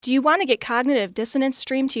Do you want to get Cognitive Dissonance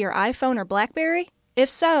streamed to your iPhone or BlackBerry? If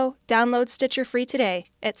so, download Stitcher free today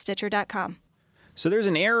at Stitcher.com. So there's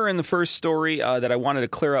an error in the first story that I wanted to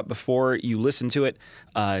clear up before you listen to it.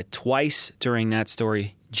 Twice during that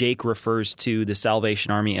story, Jake refers to the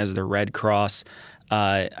Salvation Army as the Red Cross.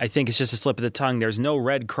 I think it's just a slip of the tongue. There's no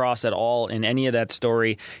Red Cross at all in any of that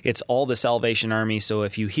story. It's all the Salvation Army. So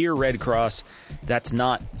if you hear Red Cross, that's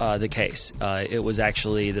not the case. It was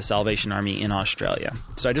actually the Salvation Army in Australia.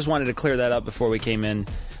 So I just wanted to clear that up before we came in,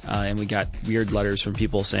 and we got weird letters from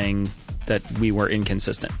people saying that we were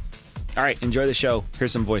inconsistent. All right, enjoy the show.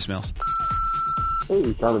 Here's some voicemails.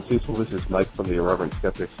 Hey, Tom and Cecil, this is Mike from the Irreverent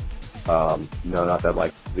Skeptics. No, not that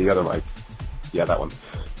Mike. The other Mike. Yeah, that one.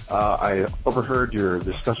 I overheard your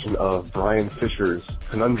discussion of Brian Fisher's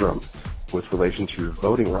conundrum with relation to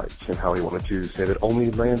voting rights and how he wanted to say that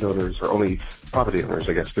only landowners or only property owners,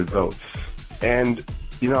 I guess, could vote. And,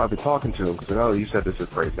 you know, I've been talking to him because I know you said this is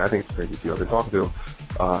crazy. I think it's crazy too. I've been talking to him.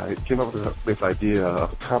 He came up with this idea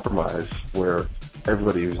of a compromise where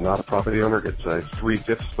everybody who's not a property owner gets a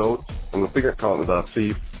 3/5 vote. I'm thinking of calling it a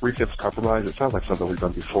 3/5 compromise. It sounds like something we've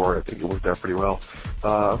done before. I think it worked out pretty well.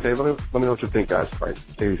 Okay, let me know what you think, guys. All right,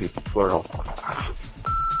 stay easy. Plural.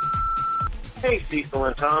 Hey, Cecil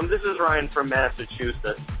and Tom. This is Ryan from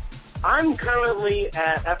Massachusetts. I'm currently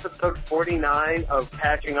at episode 49 of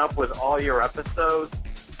catching up with all your episodes,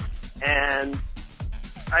 and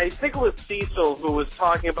I think it was Cecil who was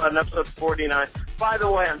talking about in episode 49. By the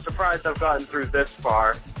way, I'm surprised I've gotten through this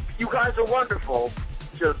far. You guys are wonderful.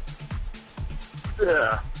 Just, it's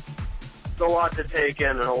a lot to take in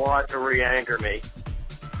and a lot to re-anger me.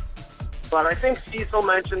 But I think Cecil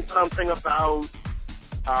mentioned something about,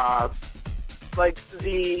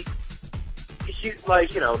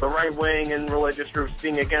 the right wing and religious groups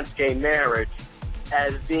being against gay marriage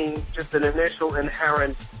as being just an initial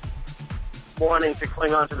inherent wanting to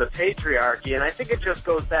cling on to the patriarchy, and I think it just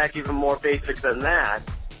goes back even more basic than that,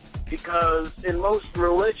 because in most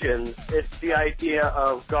religions, it's the idea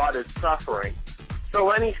of God is suffering.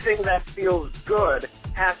 So anything that feels good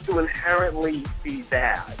has to inherently be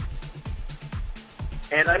bad.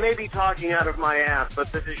 And I may be talking out of my ass,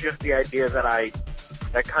 but this is just the idea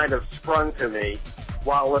that kind of sprung to me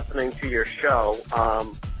while listening to your show.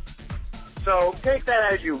 So take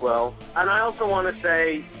that as you will. And I also want to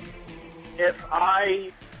say, if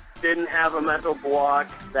I didn't have a mental block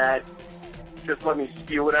that just let me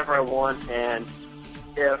spew whatever I want, and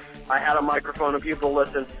if I had a microphone and people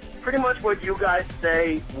listen, pretty much what you guys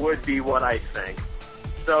say would be what I think.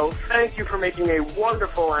 So thank you for making a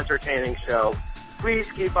wonderful, entertaining show.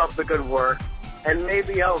 Please keep up the good work, and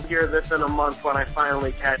maybe I'll hear this in a month when I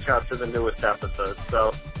finally catch up to the newest episode.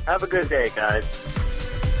 So have a good day, guys.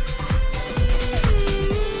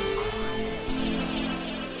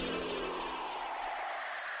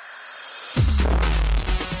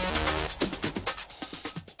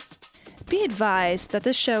 Be advised that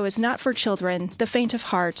this show is not for children, the faint of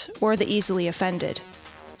heart, or the easily offended.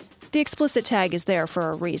 The explicit tag is there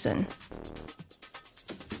for a reason.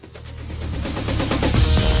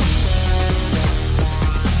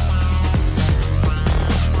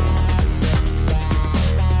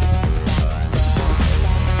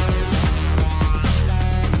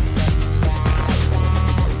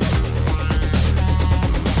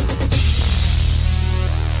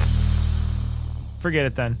 Forget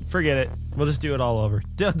it then. Forget it. We'll just do it all over.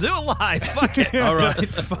 Do it live. Fuck it. All right.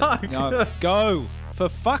 Fuck. No, go. For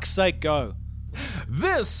fuck's sake, go.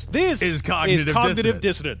 This is Cognitive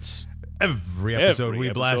Dissonance. Every episode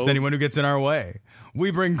we blast anyone who gets in our way.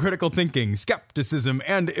 We bring critical thinking, skepticism,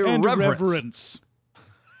 and irreverence.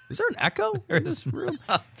 Is there an echo in this room?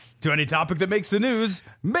 To any topic that makes the news,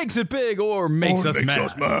 makes it big, or makes us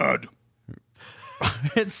mad.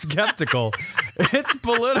 It's skeptical, it's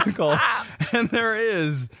political, and there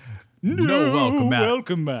is no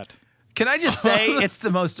welcome Matt. Can I just say it's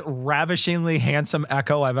the most ravishingly handsome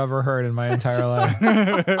echo I've ever heard in my entire life.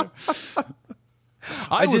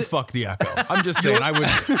 I would fuck the echo. I'm just saying, I would.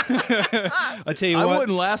 I tell you what, I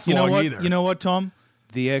wouldn't last long either. You know what, Tom?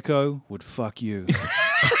 The echo would fuck you.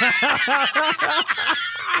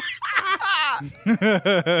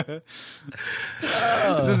 This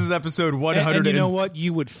is episode 100. And you know what?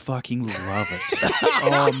 You would fucking love it.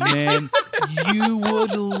 Oh, man. You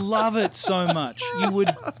would love it so much. You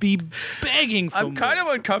would be begging for I'm more. kind of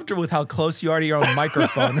uncomfortable with how close you are to your own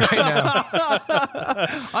microphone right now.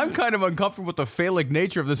 I'm kind of uncomfortable with the phallic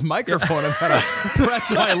nature of this microphone. I'm going to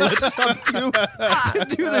press my lips up to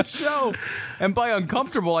do the show. And by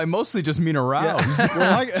uncomfortable, I mostly just mean aroused.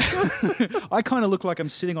 Well, I kind of look like I'm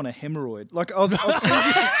sitting on a hemorrhoid. Like I'll That's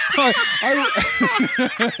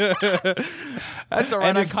all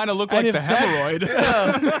right. I kind of look like the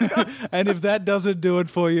hemorrhoid. and if that doesn't do it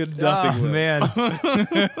for you, nothing will. Man.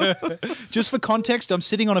 Just for context, I'm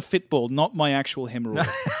sitting on a Fitball, not my actual hemorrhoid.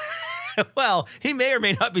 Well, he may or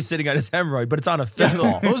may not be sitting on his hemorrhoid, but it's on a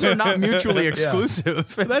Fitball. Those are not mutually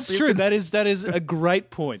exclusive. That's true. That is a great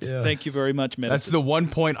point. Thank you very much, Medicine. That's the one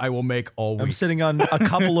point I will make all week. I'm sitting on a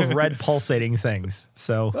couple of red pulsating things.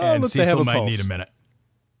 So, and look, they have Cecil a might pulse. need a minute.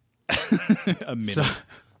 a minute. So,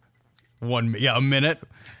 a minute.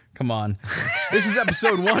 Come on. This is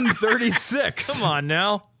episode 136. come on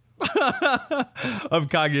now. Of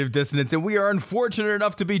Cognitive Dissonance, and we are unfortunate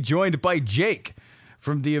enough to be joined by Jake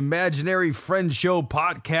from the Imaginary Friend Show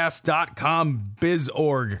Podcast.com BizOrg,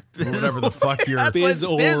 or whatever the fuck you're. That's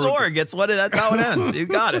BizOrg. That's how it ends. You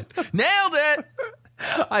got it. Nailed it.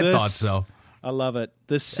 I thought so. I love it.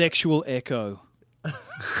 The sexual echo. I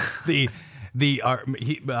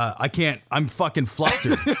can't. I'm fucking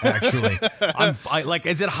flustered. Actually, like.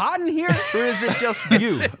 Is it hot in here, or is it just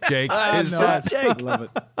you, Jake? It's just Jake. I love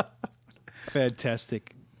it.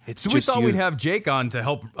 Fantastic. It's So we thought we'd have Jake on to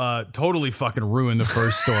help totally fucking ruin the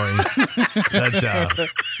first story that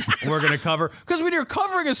we're going to cover. Because when you're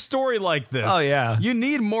covering a story like this, you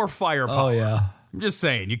need more firepower. Oh, yeah. I'm just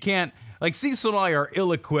saying, you can't, like Cecil and I are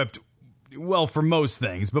ill-equipped, well, for most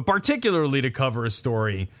things, but particularly to cover a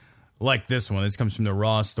story like this one. This comes from the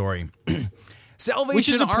Raw story. Salvation Which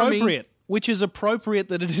is Army. appropriate. Which is appropriate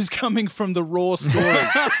that it is coming from the Raw story.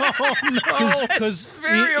 Because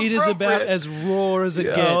it is about as raw as it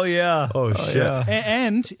gets. Oh, yeah. Oh, shit. Yeah.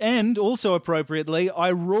 And also appropriately,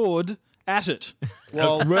 I roared at it.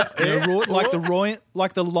 Well, like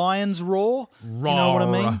the lions roar. You know what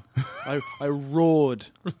I mean? I roared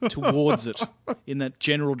towards it in that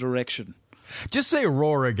general direction. Just say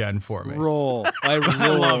roar again for me. Roar. I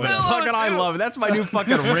love it. I love it. That's my new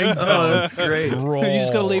fucking ringtone. Oh, that's great. Roar. You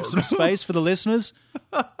just got to leave some space for the listeners.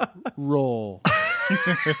 Roar.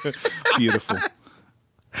 Beautiful.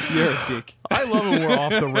 You're a dick. I love when we're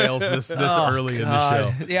off the rails this early in the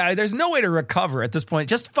show. Yeah, there's no way to recover at this point.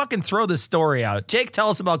 Just fucking throw this story out. Jake, tell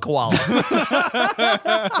us about koalas.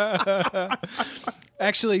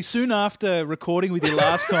 Actually, soon after recording with you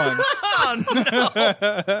last time,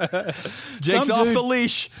 Jake's off the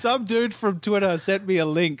leash. some dude from Twitter sent me a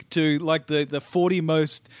link to like the 40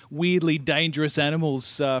 most weirdly dangerous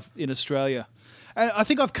animals in Australia. And I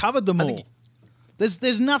think I've covered them all.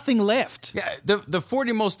 There's nothing left. Yeah, the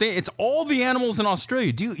 40 most. It's all the animals in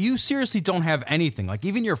Australia. You seriously don't have anything? Like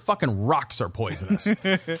even your fucking rocks are poisonous.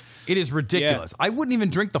 It is ridiculous. Yeah. I wouldn't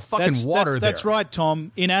even drink the fucking water there. That's right,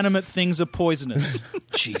 Tom. Inanimate things are poisonous.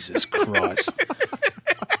 Jesus Christ.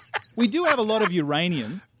 We do have a lot of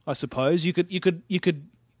uranium, I suppose. You could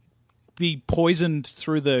be poisoned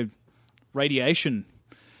through the radiation.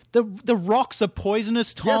 The rocks are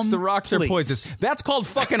poisonous, Tom. Yes, the rocks are poisonous. That's called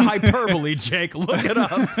fucking hyperbole, Jake. Look it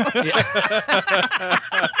up.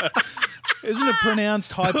 Isn't it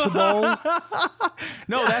pronounced hyperbole?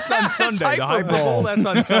 No, that's on Sunday. The hyperbole, that's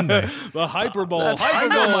on Sunday. The hyperbole. I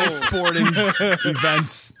know my sporting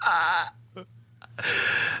events.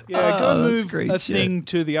 Yeah, go move a thing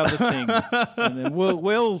to the other thing, and then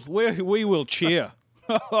we will cheer.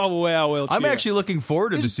 Oh wow! Well, I'm actually looking forward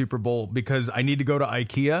to the Super Bowl because I need to go to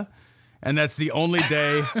IKEA, and that's the only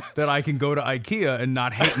day that I can go to IKEA and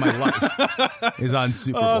not hate my life is on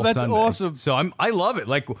Super Bowl that's Sunday. Awesome. So I love it.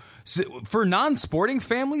 Like for non-sporting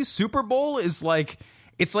families, Super Bowl is like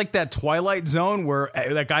it's like that Twilight Zone where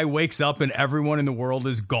that guy wakes up and everyone in the world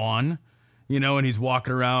is gone. You know, and he's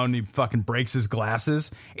walking around and he fucking breaks his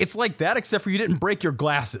glasses. It's like that, except for you didn't break your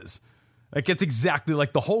glasses. Like it's exactly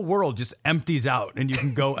like the whole world just empties out and you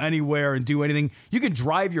can go anywhere and do anything. You can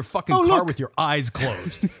drive your fucking car with your eyes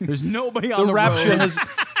closed. There's nobody on the rapture road.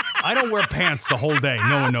 I don't wear pants the whole day.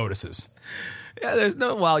 No one notices. Yeah, there's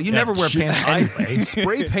no. Well, you never wear pants anyway.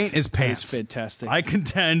 Spray paint is pants. It's fantastic. I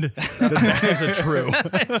contend that is true.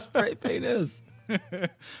 Spray paint is.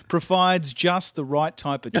 Provides just the right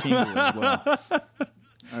type of tingle as well.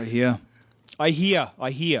 I hear.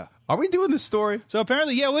 Are we doing this story? So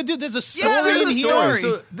apparently, there's a story there's in a here. story.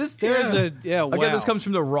 So this, Wow. Again, this comes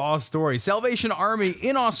from the Raw story. Salvation Army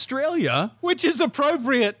in Australia. Which is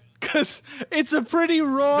appropriate because it's a pretty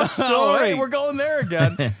raw story. Oh, hey, we're going there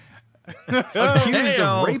again. accused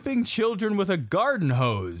of raping children with a garden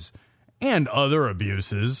hose and other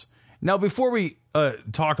abuses. Now, before we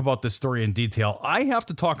talk about this story in detail, I have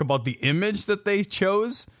to talk about the image that they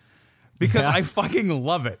chose because I fucking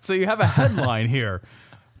love it. So you have a headline here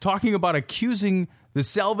talking about accusing the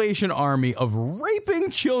Salvation Army of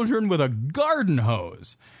raping children with a garden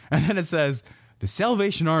hose. And then it says, the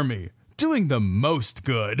Salvation Army doing the most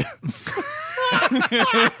good.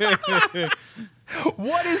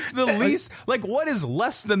 What is the least, like, what is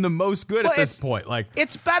less than the most good at this point? Like,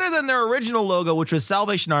 it's better than their original logo, which was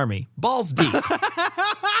Salvation Army. Balls deep.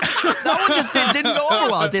 That one just didn't go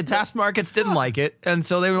over well. The test markets didn't like it, and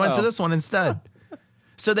so they went to this one instead.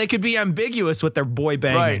 So they could be ambiguous with their boy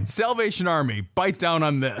banging. Right. Salvation Army, bite down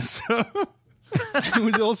on this. It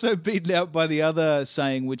was also beaten out by the other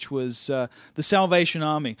saying, which was the Salvation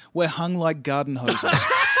Army, we're hung like garden hoses.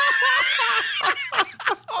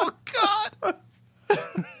 Oh, God.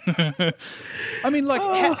 I mean, like,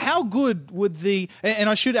 how good would the... And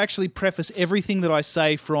I should actually preface everything that I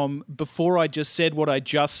say from before I just said what I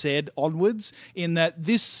just said onwards, in that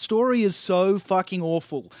this story is so fucking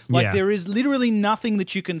awful. Like, there is literally nothing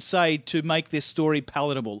that you can say to make this story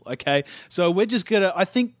palatable, okay? So we're just going to... I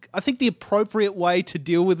think the appropriate way to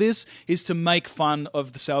deal with this is to make fun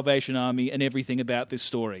of the Salvation Army and everything about this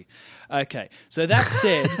story. Okay, so that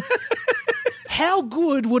said, how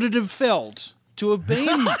good would it have felt to have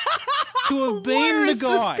been the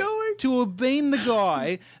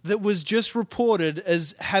guy that was just reported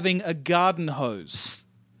as having a garden hose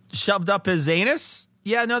shoved up his anus?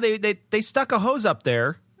 Yeah, no, they stuck a hose up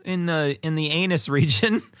there in the anus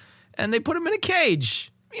region, and they put him in a cage.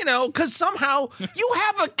 You know, because somehow you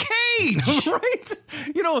have a cage. Right?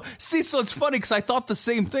 You know, see, so it's funny because I thought the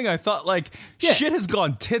same thing. I thought, like, shit has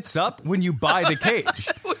gone tits up when you buy the cage.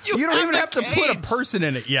 you don't even have to put a person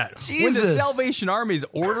in it yet. Jesus. When the Salvation Army's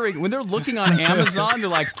ordering, when they're looking on Amazon, they're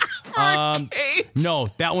like, no,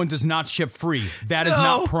 that one does not ship free. That is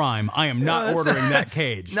not Prime. I am not ordering that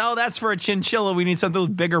cage. No, that's for a chinchilla. We need something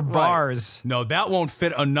with bigger bars. No, that won't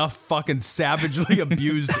fit enough fucking savagely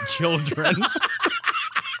abused children.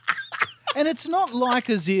 And it's not like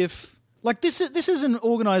as if, like, this is an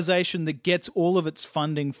organization that gets all of its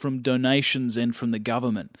funding from donations and from the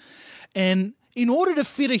government. And in order to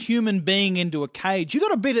fit a human being into a cage, you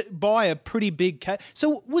got to buy a pretty big cage.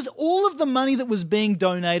 So was all of the money that was being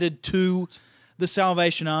donated to the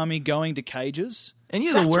Salvation Army going to cages? And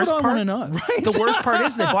the worst part, I want to know. Right? The worst part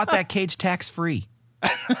is they bought that cage tax-free.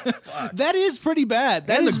 That is pretty bad.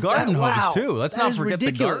 And the garden hose, too. Let's not forget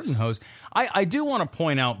the garden hose. I do want to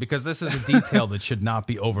point out, because this is a detail that should not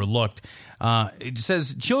be overlooked. It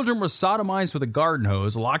says, children were sodomized with a garden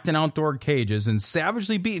hose, locked in outdoor cages, and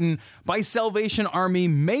savagely beaten by Salvation Army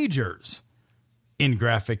majors in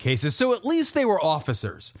graphic cases. So at least they were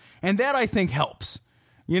officers. And that, I think, helps.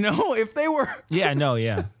 You know, if they were... Yeah.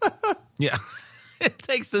 It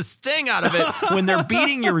takes the sting out of it when they're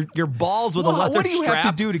beating your balls with a leather strap. What do you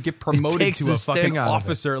have to do to get promoted to a fucking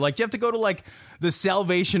officer? Like, you have to go to, like, the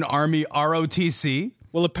Salvation Army ROTC?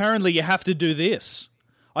 Well, apparently you have to do this.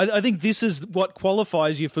 I think this is what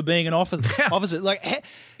qualifies you for being an officer. Like,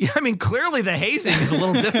 I mean, clearly the hazing is a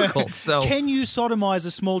little difficult. So, can you sodomize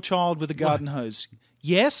a small child with a garden hose?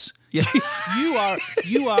 Yes. Yeah.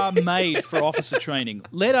 You are made for officer training.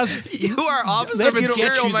 You are officer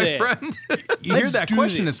material, my friend. You hear that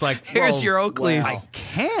question? It's like, here's your Oakleys. I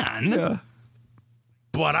can,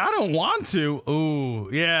 but I don't want to. Ooh,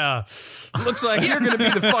 yeah. Looks like you're going to be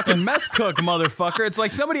the fucking mess cook, motherfucker. It's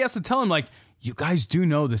like somebody has to tell him, like, you guys do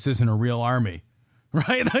know this isn't a real army,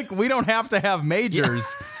 right? Like, we don't have to have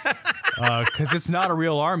majors. Because it's not a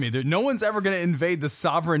real army. No one's ever going to invade the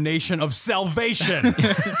sovereign nation of salvation.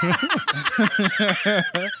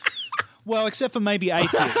 Well, except for maybe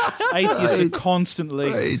atheists. Atheists are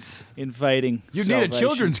constantly invading You'd need a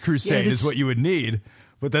children's crusade is what you would need,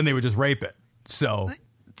 but then they would just rape it. So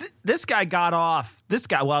this guy got off.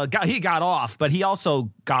 He got off, but he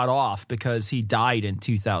also got off because he died in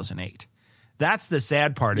 2008. That's the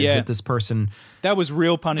sad part, is that this person... That was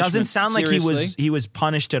real punishment. Doesn't sound like he was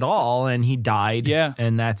punished at all, and he died,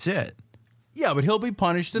 and that's it. Yeah, but he'll be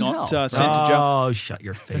punished in hell. Sent to jail. Oh, shut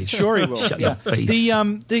your face. Sure he will. Shut your face.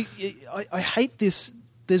 I hate this.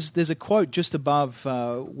 There's a quote just above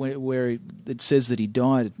where it says that he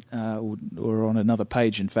died, or on another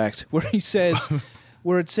page, in fact, where he says...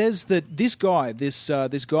 where it says that this guy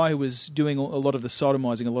who was doing a lot of the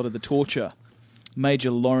sodomizing, a lot of the torture,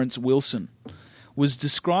 Major Lawrence Wilson, was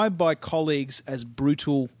described by colleagues as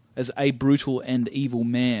a brutal and evil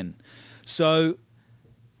man. So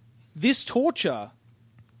this torture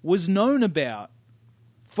was known about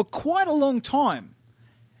for quite a long time.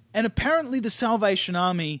 And apparently the Salvation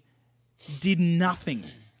Army did nothing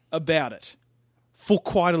about it for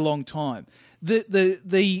quite a long time.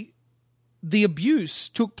 The abuse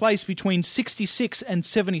took place between 66 and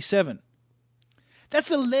 77. That's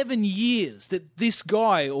 11 years that this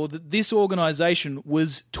guy or that this organization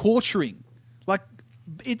was torturing. Like,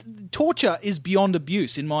 torture is beyond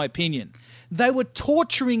abuse, in my opinion. They were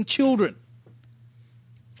torturing children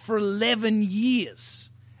for 11 years,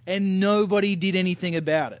 and nobody did anything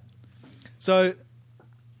about it. So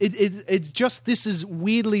it's just, this is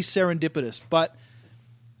weirdly serendipitous, but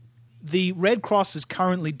the Red Cross is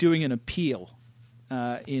currently doing an appeal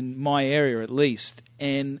in my area, at least,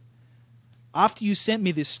 and after you sent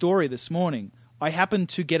me this story this morning, I happened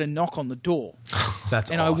to get a knock on the door.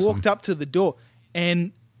 That's and awesome. I walked up to the door,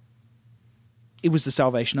 and it was the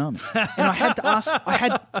Salvation Army. And I had to ask.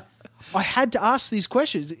 I had to ask these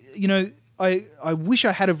questions. You know, I wish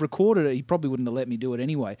I had have recorded it. He probably wouldn't have let me do it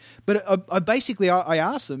anyway. But I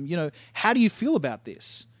asked them, you know, how do you feel about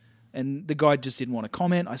this? And the guy just didn't want to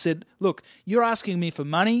comment. I said, look, you're asking me for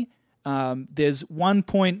money. There's one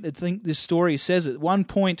point, I think this story says it,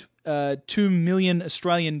 1.2 million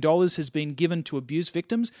Australian dollars has been given to abuse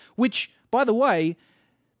victims, which, by the way,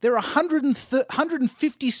 there are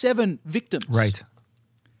 157 victims. Right.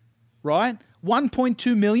 Right?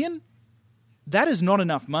 1.2 million? That is not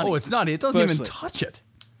enough money. Oh, it's not. It doesn't even touch it.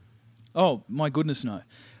 Oh, my goodness, no.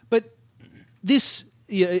 But this,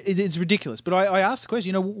 yeah, it's ridiculous. But I asked the question,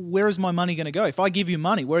 you know, where is my money going to go? If I give you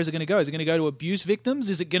money, where is it going to go? Is it going to go to abuse victims?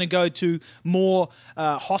 Is it going to go to more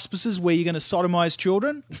hospices where you're going to sodomize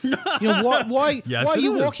children? You know, why are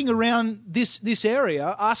you walking around this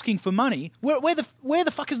area asking for money? Where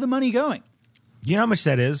the fuck is the money going? You know how much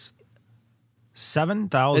that is?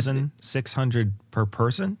 7,600 per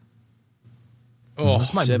person. Oh,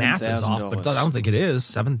 my math is off, but I don't think it is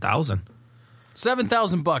 7,000.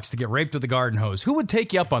 $7,000 to get raped with a garden hose. Who would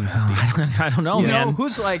take you up on that deal? I don't know, man. Know,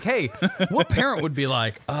 who's like, hey, what parent would be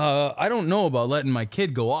like, I don't know about letting my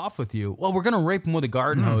kid go off with you. Well, we're going to rape him with a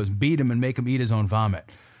garden hose, beat him, and make him eat his own vomit.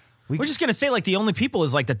 We're just going to say, like, the only people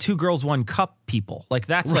is, like, the 2 girls, 1 cup people. Like,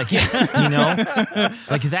 that's, like, you know?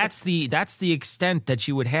 Like, that's the extent that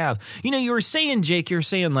you would have. You know, you were saying, Jake, you're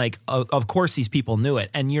saying, like, of course these people knew it.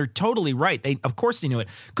 And you're totally right. Of course they knew it.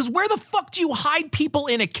 Because where the fuck do you hide people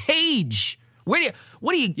in a cage? You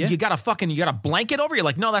got a blanket over? You're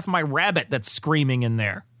like, no, that's my rabbit that's screaming in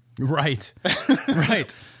there. Right.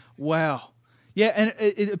 Right. Wow. Yeah, and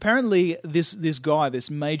apparently this guy, this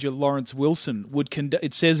Major Lawrence Wilson, would conduct.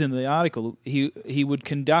 It says in the article he would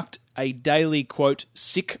conduct a daily, quote,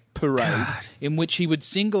 sick parade in which he would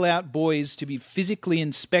single out boys to be physically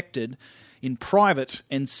inspected in private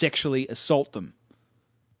and sexually assault them.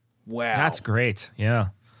 Wow, that's great. Yeah.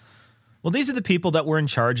 Well, these are the people that were in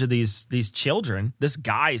charge of these children, this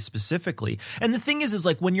guy specifically. And the thing is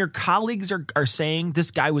like when your colleagues are saying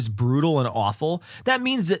this guy was brutal and awful, that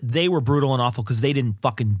means that they were brutal and awful because they didn't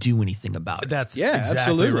fucking do anything about it. That's exactly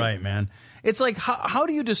absolutely right, man. It's like, how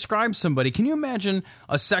do you describe somebody? Can you imagine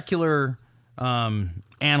a secular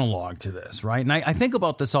analog to this, right? And I think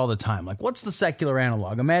about this all the time. Like, what's the secular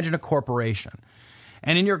analog? Imagine a corporation.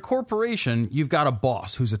 And in your corporation, you've got a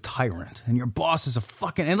boss who's a tyrant, and your boss is a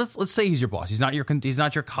fucking. And let's say he's your boss. He's not your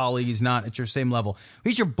colleague. He's not at your same level.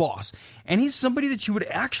 He's your boss, and he's somebody that you would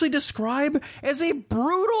actually describe as a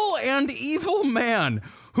brutal and evil man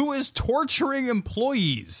who is torturing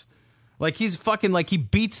employees. Like he's fucking like he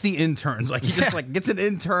beats the interns. Like he just like gets an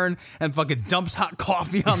intern and fucking dumps hot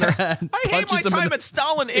coffee on their head. I hate my time at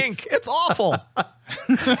Stalin Inc. It's awful.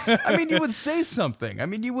 I mean, you would say something. I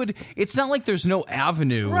mean, you would. It's not like there's no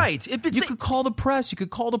avenue. Right. You could call the press. You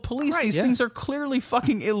could call the police. Right, These things are clearly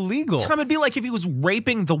fucking illegal. Tom, it'd be like if he was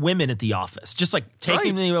raping the women at the office. Just like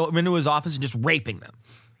taking them into his office and just raping them.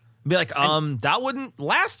 It'd be like, that wouldn't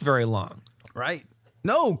last very long. Right.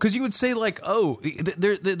 No, because you would say like, oh,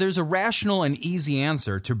 there's a rational and easy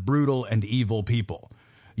answer to brutal and evil people.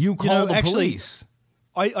 You call the police.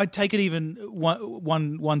 I take it even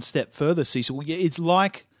one step further, Cecil. It's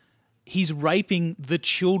like he's raping the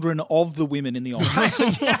children of the women in the office.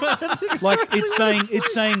 Exactly like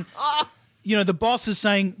it's saying, you know, the boss is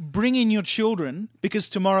saying, bring in your children because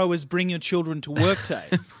tomorrow is bring your children to work day.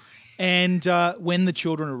 And when the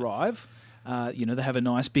children arrive, you know, they have a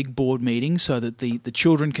nice big board meeting so that the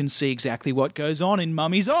children can see exactly what goes on in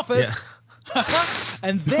mummy's office. Yeah.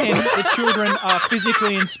 And then the children are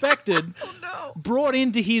physically inspected, brought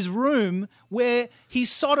into his room where he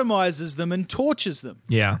sodomizes them and tortures them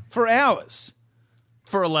for hours.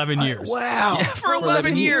 For 11 years. Wow. Yeah, for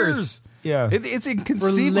 11 years. Yeah. It's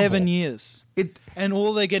inconceivable. For 11 years. And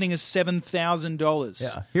all they're getting is $7,000.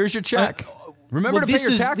 Yeah. Here's your check. Remember to pay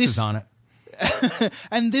your taxes on it.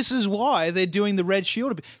 And this is why they're doing the Red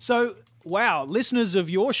Shield. So, wow, listeners of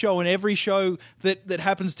your show and every show that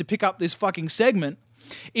happens to pick up this fucking segment,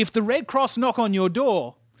 if the Red Cross knock on your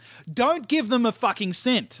door, don't give them a fucking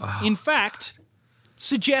cent. In fact,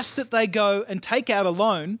 suggest that they go and take out a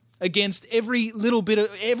loan against every little bit of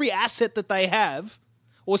every asset that they have,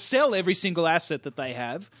 or sell every single asset that they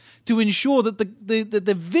have, to ensure that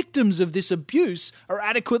the victims of this abuse are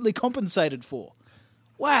adequately compensated for.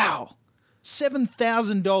 Wow.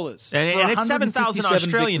 $7,000. And it's 7,000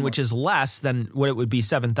 Australian, which is less than what it would be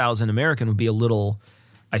 7,000 American would be a little,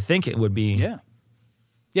 I think it would be. Yeah.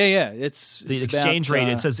 Yeah. It's the exchange about, rate.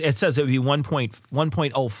 It says it would be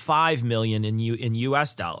 1.05 million in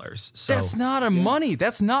US dollars. So that's not money.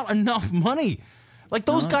 That's not enough money. Like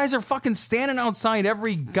those guys are fucking standing outside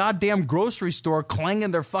every goddamn grocery store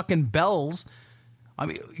clanging their fucking bells. I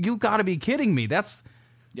mean, you got to be kidding me. That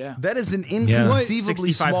is an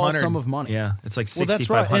inconceivably small sum of money. Yeah, it's like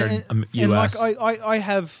 $6,500 US. And like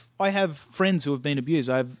I have friends who have been abused.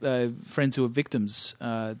 I have friends who are victims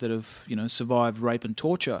that have survived rape and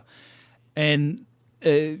torture, and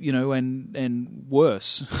and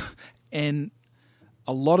worse. And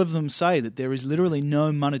a lot of them say that there is literally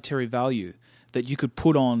no monetary value that you could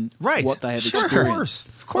put on what they have experienced.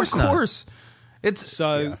 Of course. It's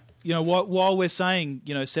so. While we're saying,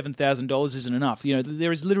 $7,000 isn't enough,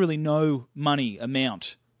 there is literally no money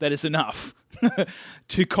amount that is enough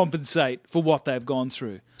to compensate for what they've gone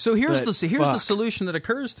through. So here's the solution that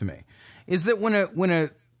occurs to me, is that when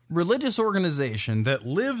a religious organization that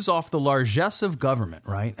lives off the largesse of government,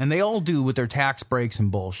 right, and they all do with their tax breaks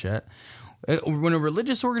and bullshit, when a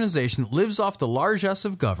religious organization that lives off the largesse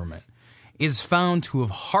of government is found to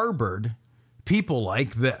have harbored people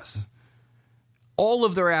like this, all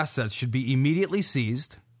of their assets should be immediately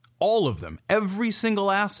seized. All of them. Every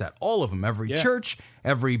single asset. All of them. Every church,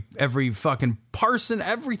 every fucking parson,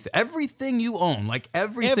 everything you own. Like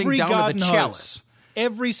everything down to the chalice.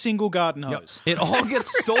 Every single garden hose. It all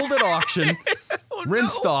gets sold at auction,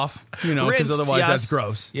 rinsed off, because otherwise that's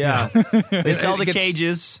gross. Yeah. They sell the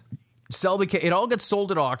cages. It all gets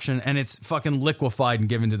sold at auction, and it's fucking liquefied and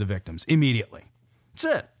given to the victims immediately.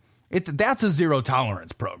 That's it. That's a zero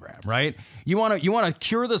tolerance program, right? You want to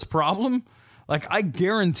cure this problem? Like, I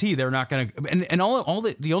guarantee they're not going to. And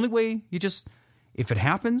the only way if it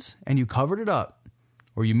happens and you covered it up,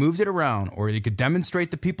 or you moved it around, or you could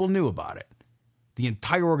demonstrate that people knew about it, the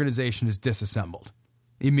entire organization is disassembled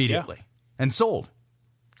immediately and sold,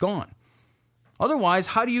 gone. Otherwise,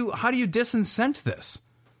 how do you disincent this?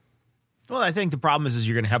 Well, I think the problem is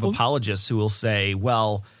you're going to have apologists who will say,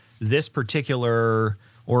 well, this particular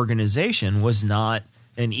organization was not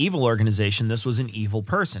an evil organization. This was an evil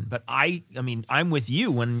person. But I mean, I'm with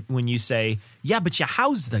you when you say, yeah, but you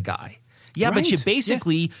house the guy. Yeah, but you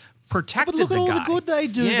basically protected the guy. Look at all the good they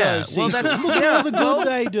do, though. Well, look at all the good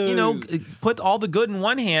they do. Put all the good in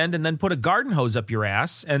one hand and then put a garden hose up your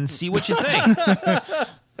ass and see what you think.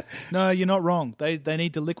 No, you're not wrong. They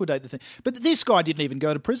need to liquidate the thing. But this guy didn't even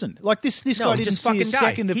go to prison. Like this guy didn't just see fucking a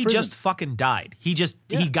second died. of He prison. just fucking died. He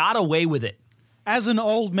got away with it. As an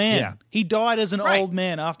old man. Yeah. He died as an old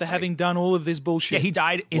man after having done all of this bullshit. Yeah, he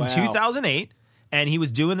died in 2008, and he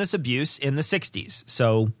was doing this abuse in the 60s.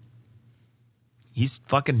 So he's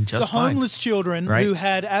fucking just the homeless children who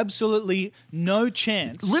had absolutely no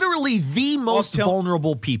chance. Literally the most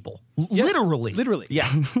vulnerable people. Literally.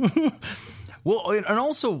 Yeah. Well, and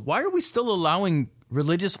also, why are we still allowing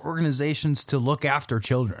religious organizations to look after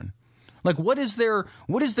children? Like, what is their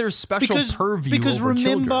special purview because over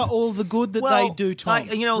remember children? all the good that they do, Tom.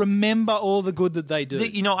 Remember all the good that they do.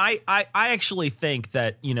 I actually think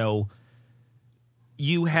that,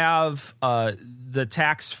 you have the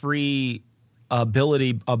tax-free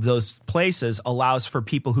ability of those places allows for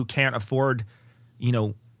people who can't afford,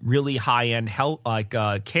 really high-end health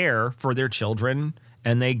care for their children,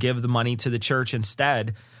 and they give the money to the church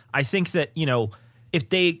instead. I think that, if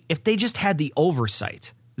they just had the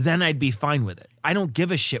oversight, then I'd be fine with it. I don't give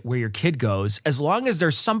a shit where your kid goes as long as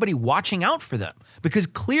there's somebody watching out for them. Because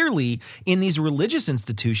clearly in these religious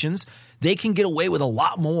institutions, they can get away with a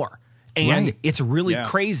lot more. And it's really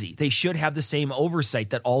crazy. They should have the same oversight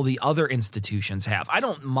that all the other institutions have. I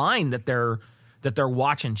don't mind that they're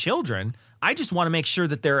watching children. I just want to make sure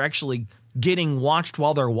that they're actually getting watched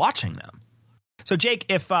while they're watching them. So, Jake,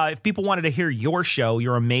 if people wanted to hear your show,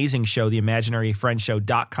 your amazing show, the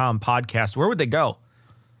ImaginaryFriendShow.com podcast, where would they go?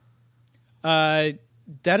 That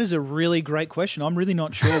is a really great question. I'm really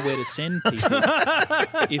not sure where to send people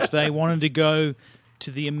if they wanted to go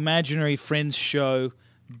to the ImaginaryFriendsShow.com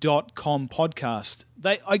podcast.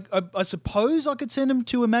 I suppose I could send them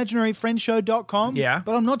to imaginaryfriendshow.com. Yeah.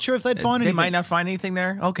 But I'm not sure if they'd find anything. They might not find anything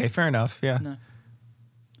there. Okay, fair enough. Yeah. No.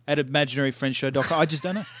 At imaginaryfriendshow.com. I just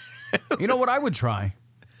don't know. You know what I would try?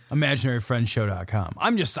 imaginaryfriendshow.com.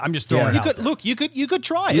 I'm just throwing it out there. Look, you could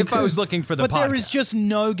try it. If I was looking for the But podcast. there is just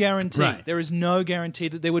no guarantee. Right. There is no guarantee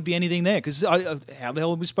that there would be anything there. Because how the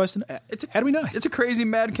hell are we supposed to know? How do we know? It's a crazy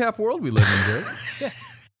madcap world we live in, Jake.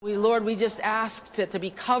 Lord, we just ask to be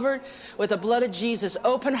covered with the blood of Jesus.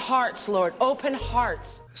 Open hearts, Lord. Open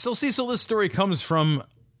hearts. So, Cecil, this story comes from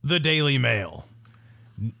the Daily Mail.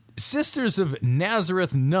 Sisters of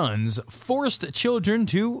Nazareth nuns forced children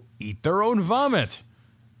to eat their own vomit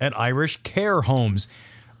at Irish care homes.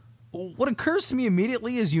 What occurs to me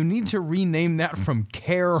immediately is you need to rename that from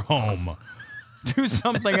care home to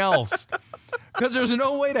something else. Because there's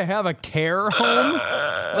no way to have a care home.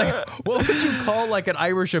 Like, what would you call like an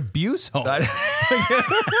Irish abuse home?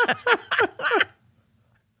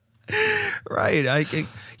 Right.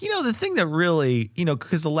 The thing that really,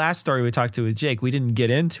 because the last story we talked to with Jake, we didn't get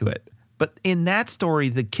into it. But in that story,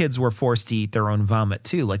 the kids were forced to eat their own vomit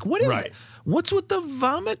too. Like, what is Right. What's with the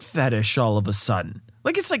vomit fetish all of a sudden?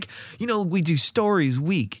 Like, it's like, we do stories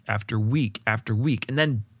week after week after week, and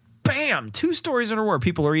then bam, 2 stories in a row,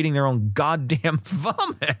 people are eating their own goddamn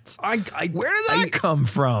vomit. Where did that come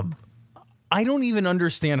from? I don't even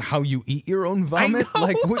understand how you eat your own vomit.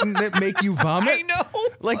 Like, wouldn't it make you vomit? I know.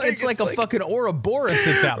 Like it's like a fucking Ouroboros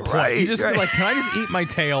at that point. Right, You just right. be like, can I just eat my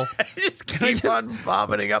tail? Just keep on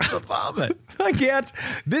vomiting up the vomit. I can't.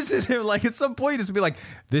 This is like at some point, just be like,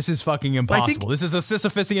 this is fucking impossible. This is a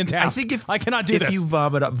Sisyphusian task. I think if I cannot do if this. you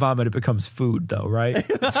vomit up vomit, it becomes food, though, right?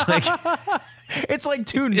 It's like It's like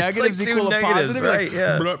two negatives like two equal a negatives, positive. right, Like,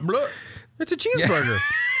 yeah. blah, blah. It's a cheeseburger.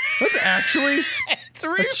 That's actually it's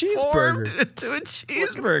cheeseburger. reformed into a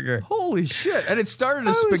cheeseburger. Holy shit. And it started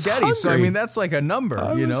as I was spaghetti. So, I hungry. mean, that's like a number,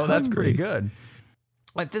 I you was know, that's pretty hungry. good.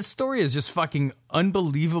 Like, this story is just fucking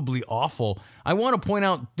unbelievably awful. I want to point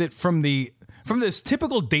out that from this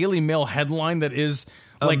typical Daily Mail headline that is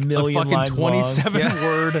like a million fucking lines long.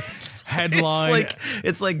 27-word headline.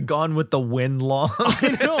 It's like Gone with the Wind long.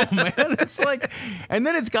 I know, man. It's like, and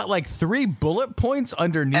then it's got like 3 bullet points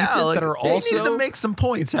underneath it that are they also needed to make some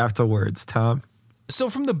points afterwards, Tom. So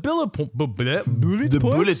from the bullet point,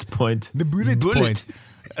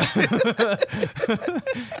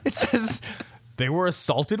 it says they were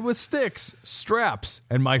assaulted with sticks, straps,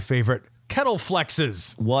 and my favorite, kettle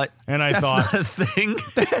flexes. What? And I That's thought, not a thing.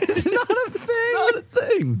 that is not a thing. It's not a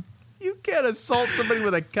thing. You can't assault somebody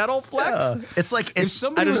with a kettle flex. It's like If if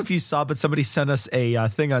somebody I don't was- know if you saw, but somebody sent us a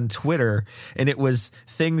thing on Twitter, and it was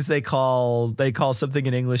things they call something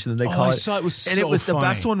in English, and then they call I it. saw it. It was and so it was the funny.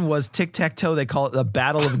 best one was tic tac toe. They call it the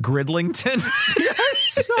Battle of Gridlington.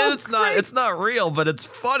 so it's not real, but it's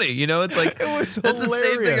funny. It's like It was that's the same thing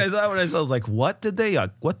I hilarious. thought when I saw. I was like, what did they?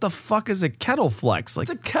 What the fuck is a kettle flex? Like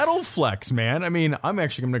It's a kettle flex, man. I mean, I'm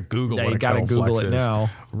actually going to Google Yeah, what you a gotta kettle Google flex it is now.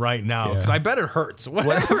 right now, Yeah. because I bet it hurts.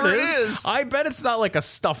 Whatever it is, I bet it's not like a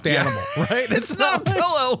stuffed animal, right? it's not a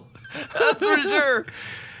pillow. That's for sure.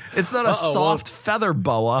 It's not a soft feather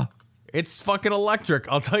boa. It's fucking electric.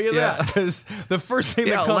 I'll tell you Yeah. that, because the first thing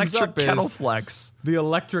that comes electric up kettle is flex. the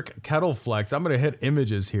electric kettle flex. I'm going to hit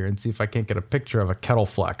images here and see if I can't get a picture of a kettle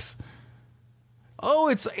flex.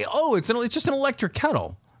 It's just an electric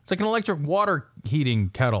kettle. It's like an electric water heating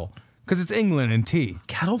kettle because it's England and tea.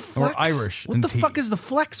 Kettle flex? Or Irish What and the tea. fuck is the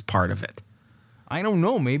flex part of it? I don't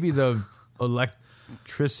know. Maybe the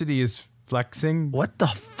electricity is flexing. What the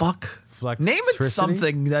fuck? Name it Flextricity?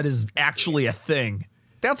 something that is actually a thing.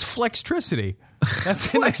 That's flextricity. That's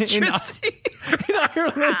Flextricity. in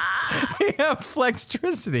Ireland. They have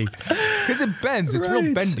flextricity because it bends. It's real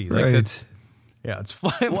Right, bendy. right. Like it's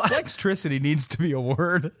flextricity needs to be a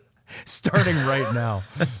word starting right now.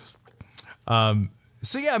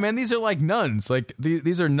 So yeah, man, these are like nuns. Like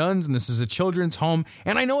these are nuns, and this is a children's home.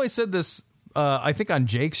 And I know I said this, I think on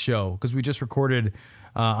Jake's show because we just recorded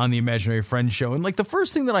on the Imaginary Friends show. And like the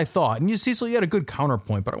first thing that I thought, and you see, so you had a good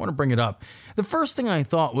counterpoint, but I want to bring it up. The first thing I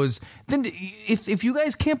thought was, then if you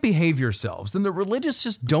guys can't behave yourselves, then the religious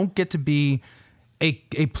just don't get to be a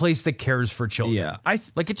place that cares for children. Yeah,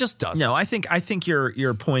 like it just doesn't. No, I think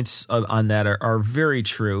your points on that are very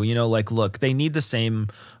true. Like, look, they need the same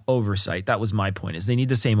oversight. That was my point. Is they need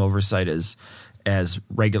the same oversight as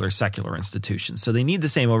regular secular institutions. So they need the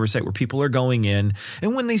same oversight where people are going in,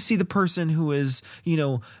 and when they see the person who is,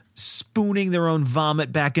 spooning their own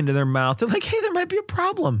vomit back into their mouth, they're like, hey, there might be a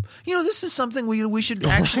problem. This is something we should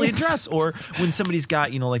actually address. Or when somebody's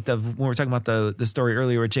got, like when we were talking about the story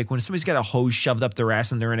earlier with Jake, when somebody's got a hose shoved up their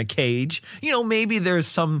ass and they're in a cage, maybe there's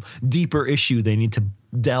some deeper issue they need to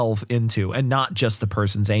delve into, and not just the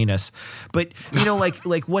person's anus. But, you know,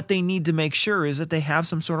 like what they need to make sure is that they have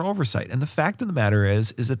some sort of oversight. And the fact of the matter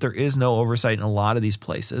is that there is no oversight in a lot of these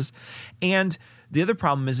places. And the other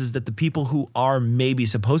problem is that the people who are maybe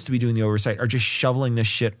supposed to be doing the oversight are just shoveling this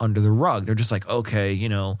shit under the rug. They're just like, okay, you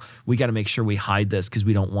know, we got to make sure we hide this because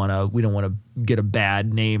we don't want to get a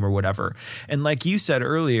bad name or whatever. And like you said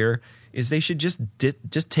earlier, is they should just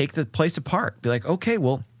take the place apart. Be like, okay,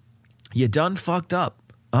 well, you done fucked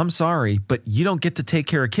up. I'm sorry, but you don't get to take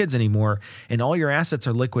care of kids anymore, and all your assets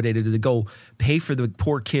are liquidated to go pay for the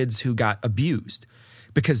poor kids who got abused,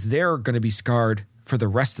 because they're going to be scarred for the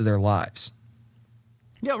rest of their lives.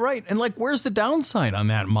 Yeah, right. And like, where's the downside on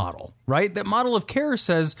that model, right? That model of care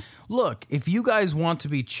says, look, if you guys want to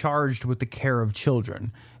be charged with the care of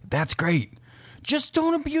children, that's great. Just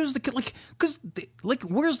don't abuse the kid. Like,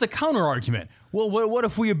 where's the counter argument? Well, what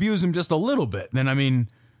if we abuse them just a little bit? Then, I mean,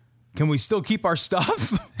 can we still keep our stuff?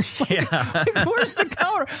 Where's the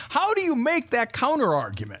counter? How do you make that counter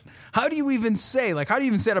argument? How do you even say it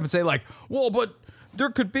up and say, like, well, but there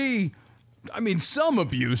could be, I mean, some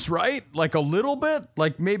abuse, right? Like a little bit,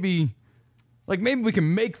 like maybe we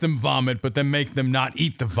can make them vomit, but then make them not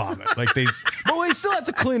eat the vomit. But we still have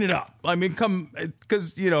to clean it up. I mean,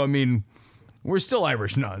 because, you know, I mean, we're still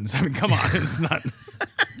Irish nuns. I mean, come on, it's not.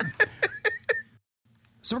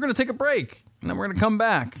 So we're going to take a break, and then we're going to come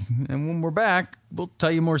back. And when we're back, we'll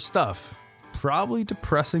tell you more stuff. Probably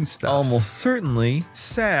depressing stuff. Almost certainly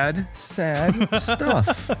sad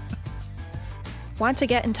stuff. Want to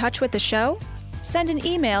get in touch with the show? Send an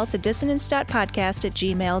email to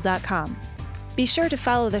dissonance.podcast@gmail.com. Be sure to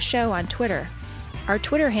follow the show on Twitter. Our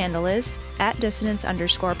Twitter handle is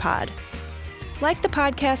 @dissonance_pod. Like the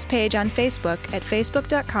podcast page on Facebook at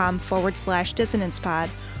facebook.com/dissonancepod,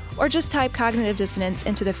 or just type Cognitive Dissonance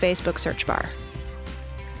into the Facebook search bar.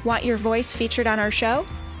 Want your voice featured on our show?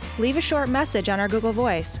 Leave a short message on our Google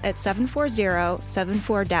Voice at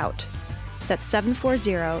 740-74-DOUBT. That's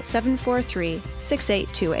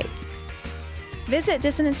 740-743-6828. Visit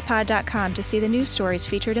dissonancepod.com to see the news stories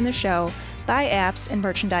featured in the show, buy apps and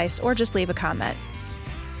merchandise, or just leave a comment.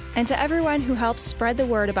 And to everyone who helps spread the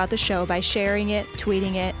word about the show by sharing it,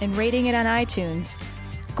 tweeting it, and rating it on iTunes,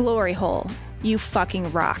 glory hole, you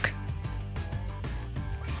fucking rock.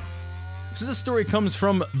 So this story comes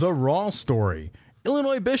from The Raw Story.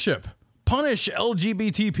 Illinois bishop, punish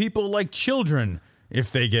LGBT people like children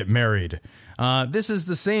if they get married. This is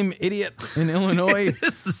the same idiot in Illinois.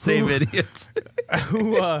 It's the same idiot.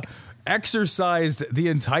 who exercised the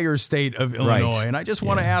entire state of Illinois. Right. And I just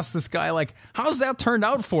want to ask this guy, like, how's that turned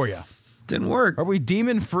out for you? Didn't work. Are we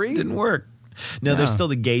demon free? Didn't work. No, there's still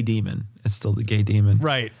the gay demon. It's still the gay demon.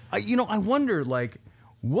 Right. I wonder, like,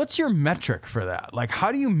 what's your metric for that? Like,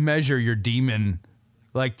 how do you measure your demon?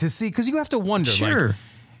 Like, to see, because you have to wonder. Sure. Like,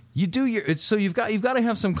 you do so you've got to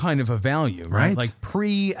have some kind of a value, right? Like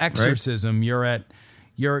pre-exorcism, right.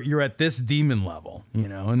 you're at this demon level, you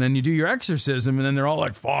know, and then you do your exorcism, and then they're all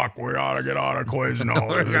like, "Fuck, we gotta get out of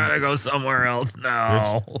Quiznos. We gotta go somewhere else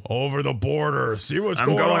now. It's over the border. See what's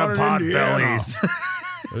going on in Indiana."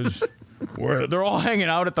 Where they're all hanging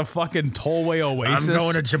out at the fucking tollway oasis. I'm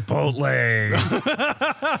going to Chipotle.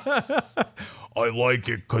 I like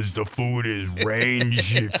it because the food is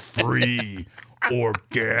range free,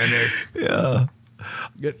 organic. Yeah.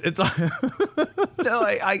 It's No,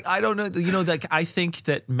 I don't know. You know, like, I think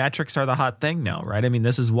that metrics are the hot thing now, right? I mean,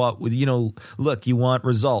 this is what, you know, look, you want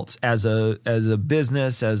results as a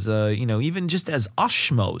business, as a, you know, even just as us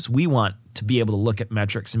schmoes, we want to be able to look at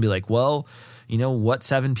metrics and be like, well, you know, what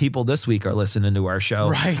 7 people this week are listening to our show.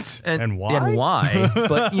 Right. And why? And why.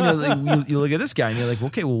 But, you know, you look at this guy and you're like,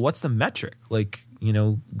 okay, well, what's the metric? Like, you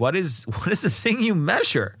know, what is the thing you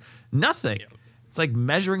measure? Nothing. It's like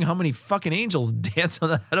measuring how many fucking angels dance on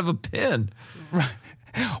the head of a pin. Right.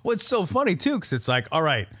 Well, it's so funny, too, because it's like, all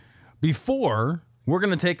right, before, we're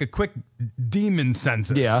going to take a quick demon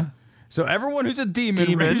census. Yeah. So everyone who's a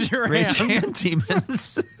demon, raise your hand,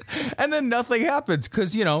 demons. And then nothing happens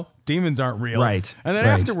because, you know, demons aren't real. Right. And then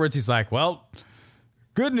afterwards, he's like, well,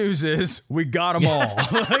 good news is we got them all.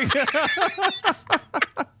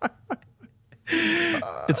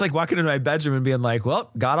 It's like walking into my bedroom and being like,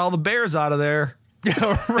 well, got all the bears out of there.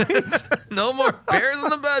 Yeah, right. No more bears in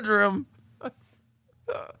the bedroom.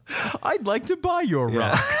 I'd like to buy your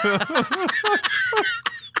rock.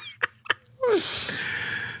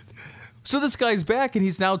 So this guy's back, and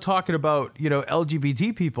he's now talking about, you know,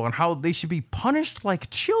 LGBT people and how they should be punished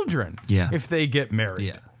like children if they get married.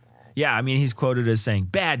 Yeah. Yeah, I mean, he's quoted as saying,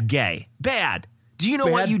 bad gay. Bad. Do you know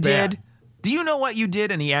Bad, what you bad. did? Do you know what you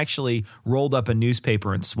did? And he actually rolled up a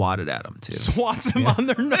newspaper and swatted at them, too. Swats them on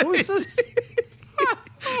their noses.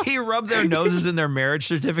 He rubbed their noses in their marriage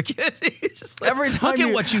certificate. Every time look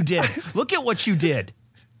at what you did. Look at what you did.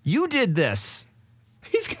 You did this.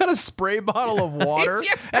 He's got a spray bottle of water,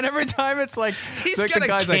 and every time it's like he's like got the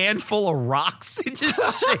guy's a can full of rocks. It just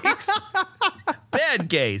shakes. Bad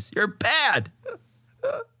gays. You're bad.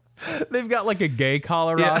 They've got like a gay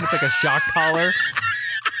collar on. It's like a shock collar.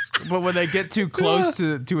 But when they get too close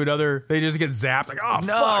to another, they just get zapped. Like, oh,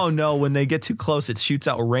 fuck. No. When they get too close, it shoots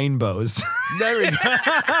out rainbows. There we go.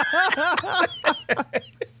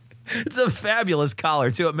 It's a fabulous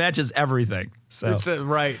collar, too. It matches everything. So It's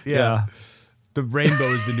right, yeah. The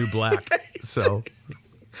rainbow is the new black. So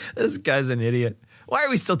this guy's an idiot. Why are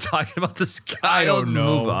we still talking about this guy? I don't Let's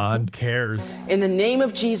know. move on. Who cares? In the name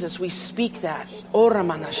of Jesus, we speak that. Ora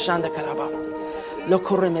mana shanda karaba.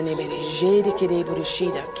 Lokore mene mene jede kede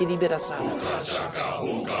burishida kidibera sana.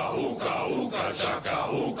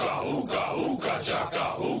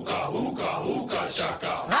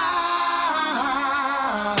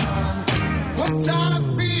 What kind of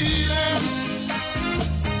feeling?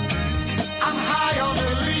 I'm high on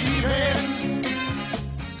believing.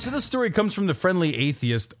 So this story comes from the Friendly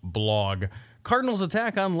Atheist blog. Cardinal's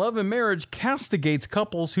attack on love and marriage castigates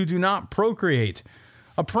couples who do not procreate.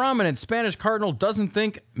 A prominent Spanish cardinal doesn't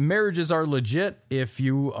think marriages are legit if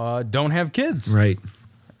you don't have kids. Right.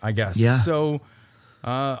 I guess. Yeah. So,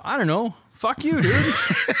 I don't know. Fuck you, dude.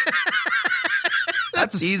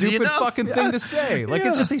 That's a easy stupid enough. fucking thing to say. Like,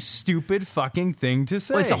 it's just a stupid fucking thing to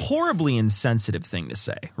say. Well, it's a horribly insensitive thing to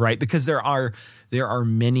say, right? Because there are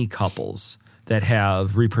many couples that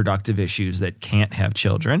have reproductive issues that can't have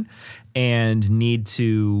children and need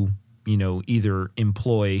to, either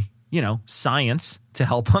employ, science to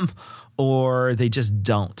help them, or they just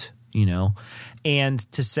don't, And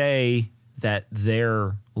to say that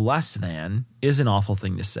they're less than is an awful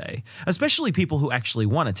thing to say, especially people who actually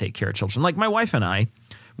want to take care of children. Like my wife and I,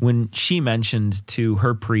 when she mentioned to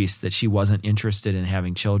her priest that she wasn't interested in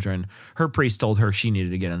having children, her priest told her she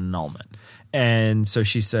needed to get an annulment. And so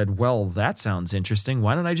she said, well, that sounds interesting.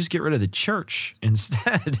 Why don't I just get rid of the church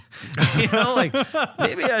instead?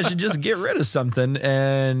 Maybe I should just get rid of something,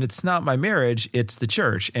 and it's not my marriage, it's the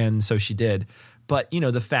church. And so she did. But,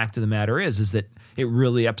 the fact of the matter is that it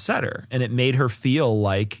really upset her, and it made her feel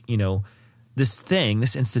like,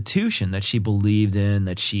 this institution that she believed in,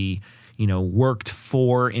 that she, worked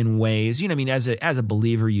for in ways, as a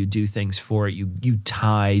believer, you do things for it. You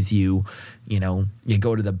tithe, you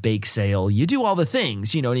go to the bake sale, you do all the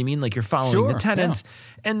things, you know what I mean? Like you're following the tenets.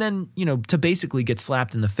 Yeah. And then, to basically get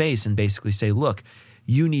slapped in the face and basically say, look,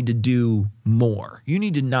 you need to do more. You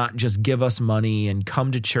need to not just give us money and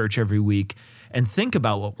come to church every week and think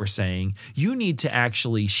about what we're saying. You need to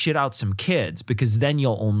actually shit out some kids, because then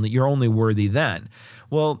you're only worthy then.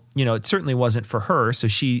 Well, it certainly wasn't for her, so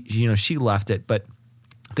she left it. But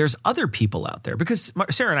there's other people out there, because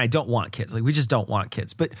Sarah and I don't want kids. Like, we just don't want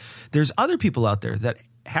kids. But there's other people out there that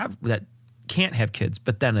can't have kids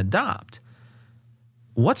but then adopt.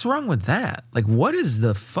 What's wrong with that? Like, what's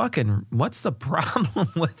the problem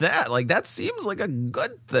with that? Like, that seems like a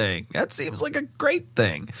good thing. That seems like a great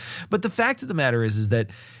thing. But the fact of the matter is that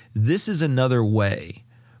this is another way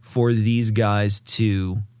for these guys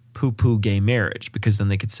to poo-poo gay marriage, because then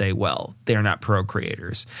they could say, well, they're not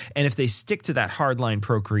procreators. And if they stick to that hardline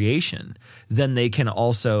procreation, then they can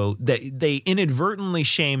also, they inadvertently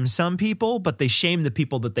shame some people, but they shame the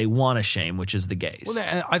people that they want to shame, which is the gays.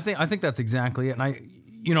 Well, I think that's exactly it. And I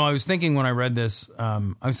was thinking when I read this, I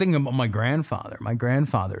was thinking about my grandfather. My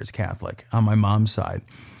grandfather is Catholic on my mom's side.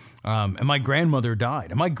 And my grandmother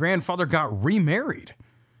died. And my grandfather got remarried.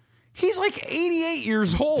 He's like 88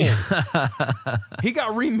 years old. He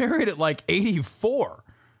got remarried at like 84.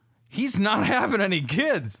 He's not having any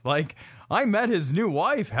kids. Like, I met his new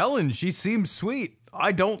wife, Helen. She seems sweet.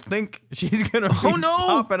 I don't think she's going to be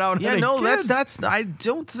popping out any kids. I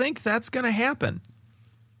don't think that's going to happen.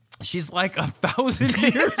 She's like 1,000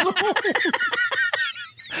 years old.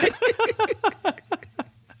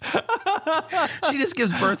 She just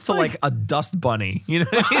gives birth to like a dust bunny, you know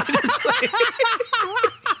what I mean? Just like,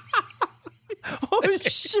 oh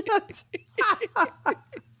shit!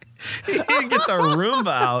 You didn't get the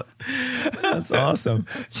Roomba out. That's awesome.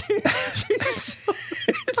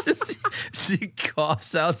 She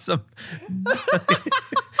coughs out some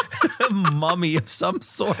mummy of some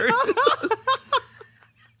sort.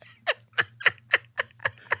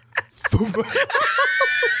 There's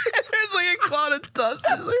like a cloud of dust.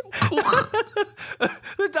 It's like,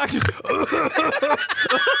 the doctor.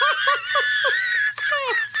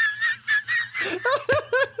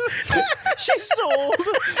 She's sold.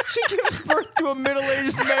 She gives birth to a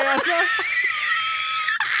middle-aged man.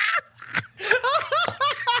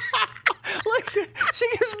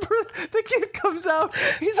 comes out.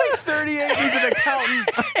 He's like 38. He's an accountant.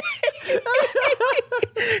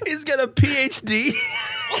 He's got a PhD.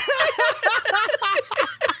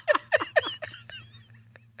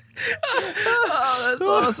 Oh, that's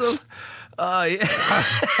awesome. Yeah.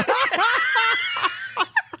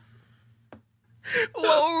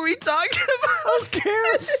 What were we talking about? Who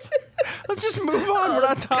cares? Let's just move on. We're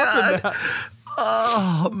not talking that.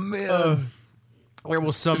 Oh, man.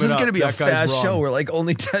 We'll sum This it is up. going to be a That guy's fast wrong. show. We're like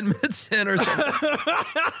only 10 minutes in or something.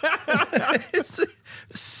 It's a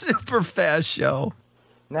super fast show.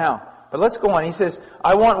 Now, but let's go on. He says,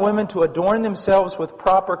 I want women to adorn themselves with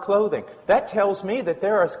proper clothing. That tells me that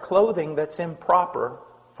there is clothing that's improper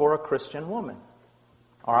for a Christian woman.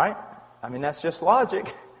 All right? I mean, that's just logic.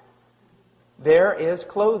 There is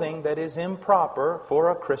clothing that is improper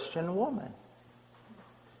for a Christian woman.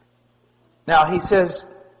 Now, he says,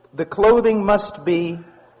 the clothing must be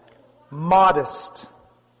modest.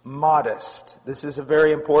 Modest. This is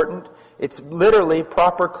very important. It's literally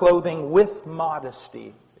proper clothing with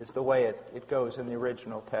modesty is the way it goes in the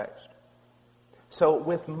original text. So,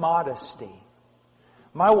 with modesty.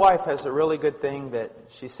 My wife has a really good thing that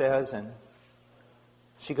she says, and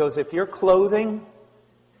she goes, if your clothing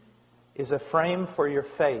is a frame for your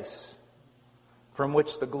face from which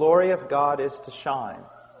the glory of God is to shine,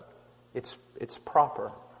 it's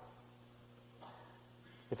proper.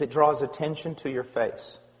 If it draws attention to your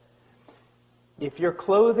face. If your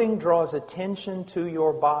clothing draws attention to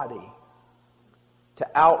your body, to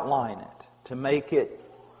outline it, to make it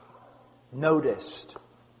noticed,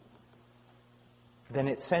 then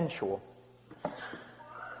it's sensual.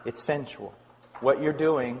 It's sensual. What you're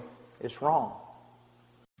doing is wrong.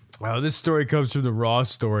 Wow, this story comes from the Raw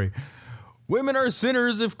story. Women are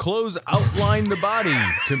sinners if clothes outline the body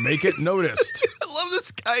to make it noticed. I love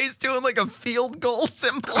this guy. He's doing like a field goal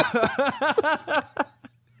symbol.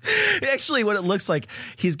 Actually, what it looks like,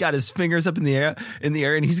 he's got his fingers up in the air, and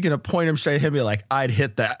he's going to point them straight at him and be like, I'd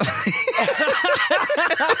hit that.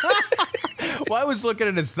 Well, I was looking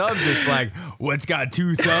at his thumbs. It's like, what's got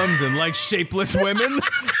two thumbs and like shapeless women?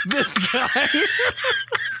 This guy.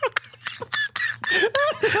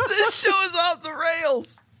 This show is off the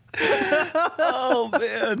rails. Oh,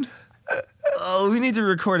 man. Oh, we need to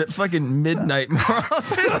record at fucking midnight more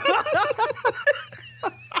often.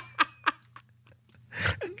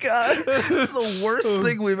 God, it's the worst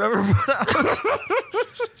thing we've ever put out.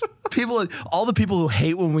 All the people who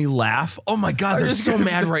hate when we laugh, oh my God, they're so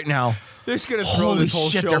mad right now. They're just going to throw Holy this whole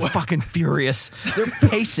shit, show. they're fucking furious. They're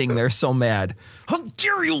pacing. They're so mad. How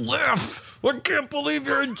dare you laugh? I can't believe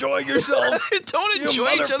you're enjoying yourselves. Don't You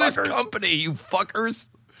enjoy each other's motherfuckers. company, you fuckers.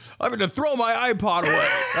 I'm going to throw my iPod away.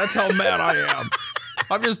 That's how mad I am.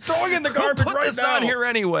 I'm just throwing it in the garbage Put right this now. on here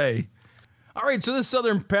anyway. All right, so this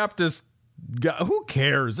Southern Baptist guy, who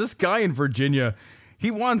cares? This guy in Virginia,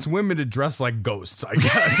 he wants women to dress like ghosts, I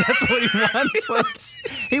guess. That's what he wants.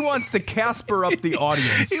 He wants to Casper up the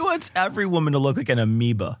audience. He wants every woman to look like an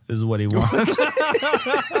amoeba, is what he wants.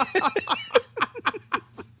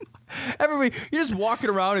 Everybody, you're just walking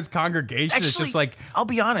around his congregation. Actually, it's just like, I'll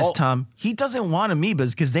be honest, Tom. He doesn't want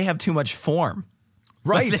amoebas because they have too much form.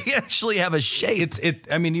 right. Like, they actually have a shape.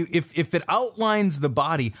 I mean, if it outlines the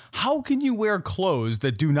body, how can you wear clothes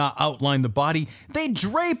that do not outline the body? They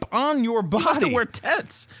drape on your body. You have to wear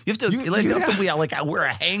tents. You have to, wear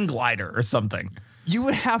a hang glider or something. You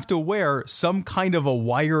would have to wear some kind of a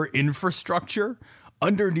wire infrastructure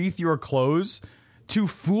underneath your clothes to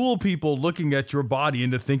fool people looking at your body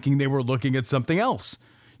into thinking they were looking at something else.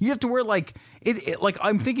 You have to wear like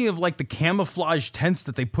I'm thinking of like the camouflage tents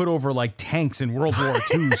that they put over like tanks in World War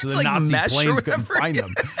II so the like Nazi mesh or planes couldn't whatever. find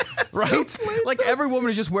them. Right? Like every woman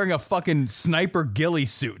is just wearing a fucking sniper ghillie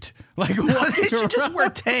suit. Like They should just wear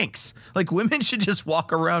tanks. Like women should just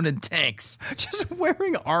walk around in tanks. just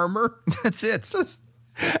wearing armor. That's it. Just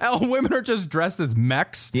women are just dressed as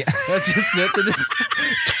mechs. Yeah. That's just it. They're just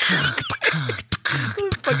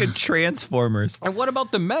Fucking Transformers. And what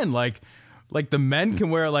about the men? Like the men can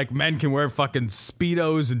wear fucking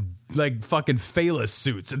Speedos and like fucking Phallus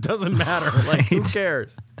suits. It doesn't matter. Like who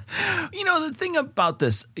cares? You know, the thing about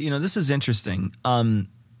this, this is interesting.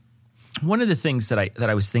 One of the things that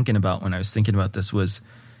I was thinking about when I was thinking about this was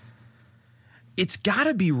it's got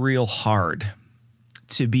to be real hard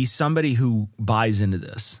to be somebody who buys into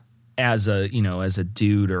this as a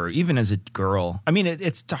dude or even as a girl. I mean,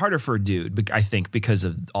 it's harder for a dude, I think, because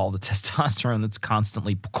of all the testosterone that's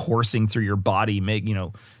constantly coursing through your body,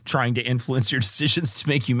 trying to influence your decisions to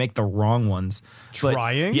make you make the wrong ones.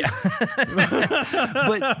 Trying? Yeah.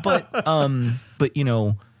 but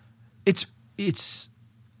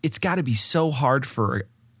it's got to be so hard for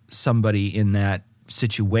somebody in that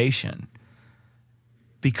situation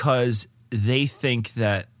because they think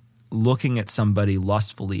that looking at somebody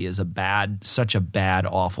lustfully is such a bad,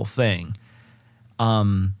 awful thing.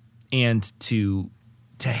 And to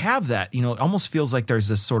have that, it almost feels like there's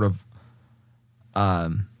this sort of,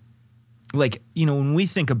 when we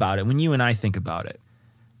think about it, when you and I think about it,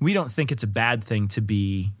 we don't think it's a bad thing to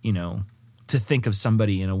be, to think of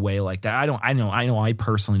somebody in a way like that. I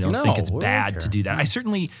personally don't think it's bad to do that. I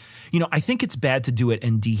certainly, I think it's bad to do it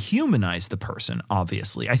and dehumanize the person,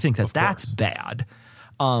 obviously. I think that's bad.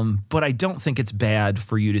 But I don't think it's bad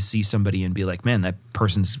for you to see somebody and be like, man, that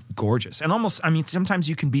person's gorgeous. And sometimes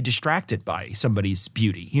you can be distracted by somebody's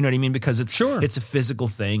beauty. You know what I mean? Because it's a physical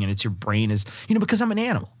thing and it's your brain is, because I'm an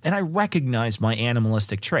animal and I recognize my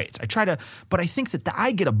animalistic traits. But I think that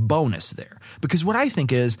I get a bonus there because what I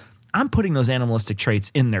think is I'm putting those animalistic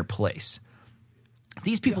traits in their place.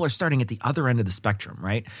 These people are starting at the other end of the spectrum,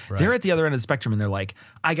 right? They're at the other end of the spectrum and they're like,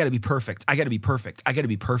 I got to be perfect. I got to be perfect. I got to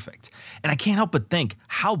be perfect. And I can't help but think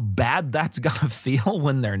how bad that's going to feel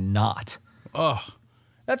when they're not. Oh,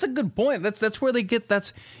 that's a good point. That's where they get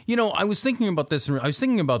I was thinking about this. And I was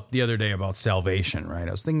thinking about the other day about salvation, right?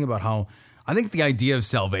 I was thinking about how I think the idea of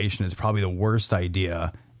salvation is probably the worst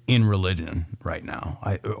idea in religion right now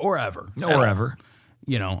or ever.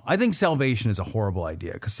 I think salvation is a horrible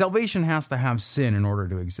idea because salvation has to have sin in order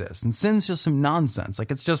to exist. And sin's just some nonsense.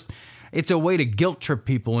 Like it's a way to guilt trip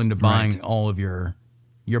people into buying all of your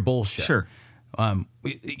bullshit. Sure.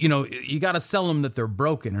 You got to sell them that they're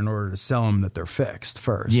broken in order to sell them that they're fixed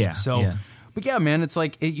first. Yeah. But yeah, man, it's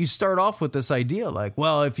like you start off with this idea like,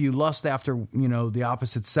 well, if you lust after, the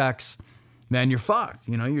opposite sex, then you're fucked.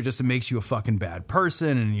 It makes you a fucking bad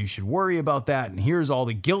person and you should worry about that. And here's all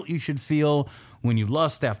the guilt you should feel when you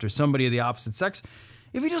lust after somebody of the opposite sex.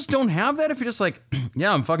 If you just don't have that, if you're just like,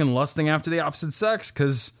 yeah, I'm fucking lusting after the opposite sex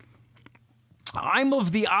because I'm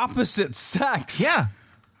of the opposite sex. Yeah.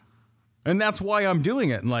 And that's why I'm doing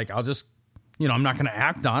it. And I'll just, I'm not going to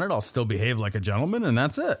act on it. I'll still behave like a gentleman and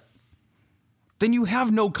that's it. Then you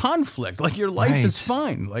have no conflict. Your life is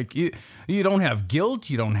fine. You don't have guilt.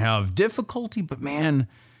 You don't have difficulty. But man,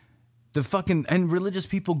 and religious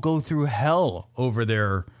people go through hell over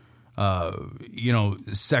their,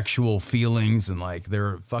 sexual feelings and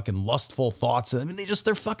their fucking lustful thoughts. I mean,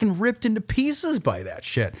 they're fucking ripped into pieces by that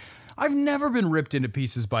shit. I've never been ripped into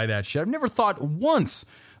pieces by that shit. I've never thought once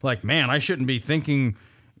man, I shouldn't be thinking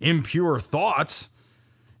impure thoughts.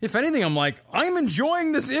 If anything, I'm I'm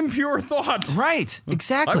enjoying this impure thought. Right.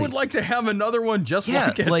 Exactly. I would like to have another one just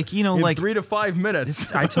like it. In 3 to 5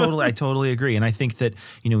 minutes. I totally agree. And I think that,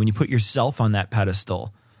 when you put yourself on that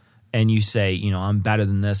pedestal and you say, I'm better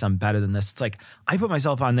than this, I'm better than this. It's I put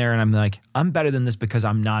myself on there and I'm like, I'm better than this because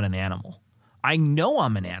I'm not an animal. I know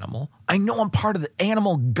I'm an animal. I know I'm part of the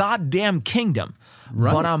animal goddamn kingdom.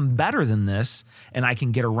 Right. But I'm better than this, and I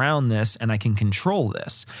can get around this, and I can control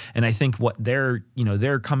this. And I think what they're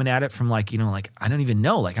coming at it from I don't even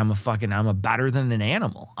know. I'm a better than an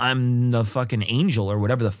animal. I'm the fucking angel or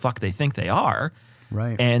whatever the fuck they think they are.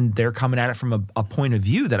 Right. And they're coming at it from a point of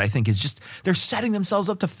view that I think is just, they're setting themselves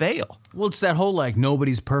up to fail. Well, it's that whole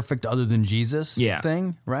nobody's perfect other than Jesus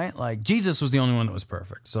thing, right? Jesus was the only one that was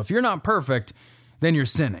perfect. So if you're not perfect, then you're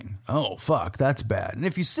sinning. Oh, fuck, that's bad. And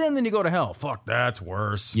if you sin, then you go to hell. Fuck, that's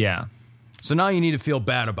worse. Yeah. So now you need to feel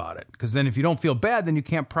bad about it. Because then if you don't feel bad, then you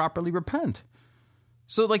can't properly repent.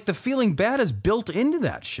 So the feeling bad is built into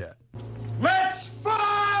that shit. Let's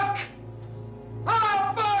fuck!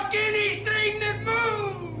 I'll fuck anything that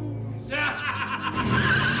moves!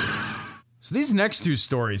 So these next two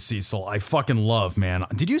stories, Cecil, I fucking love, man.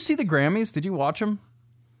 Did you see the Grammys? Did you watch them?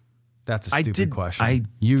 That's a stupid question.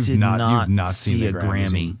 You've not seen the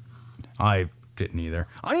Grammy. I didn't either.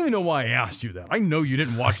 I don't even know why I asked you that. I know you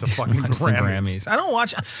didn't watch the fucking Grammys. I don't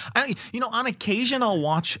watch. On occasion I'll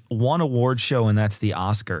watch one award show, and that's the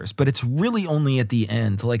Oscars. But it's really only at the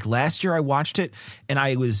end. Last year I watched it, and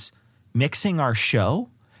I was mixing our show,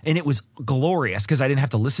 and it was glorious because I didn't have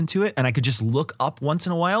to listen to it, and I could just look up once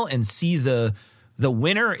in a while and see the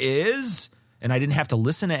winner is. And I didn't have to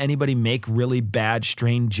listen to anybody make really bad,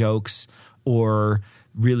 strained jokes or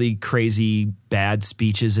really crazy bad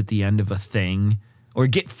speeches at the end of a thing or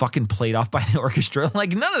get fucking played off by the orchestra.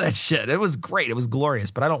 None of that shit. It was great. It was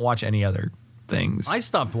glorious, but I don't watch any other things. I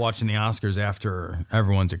stopped watching the Oscars after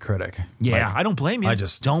Everyone's a Critic. Yeah, I don't blame you.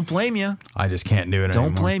 Don't blame you. I just can't do it anymore.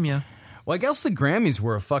 Don't blame you. Well, I guess the Grammys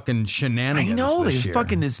were a fucking shenanigans. I know. This year.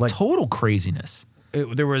 Fucking is total craziness.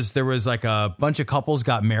 there was like a bunch of couples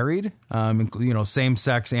got married, same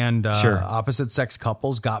sex and opposite sex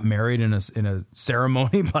couples got married in a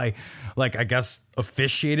ceremony by, like, I guess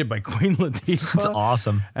officiated by Queen Latifah. That's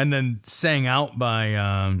awesome. And then sang out by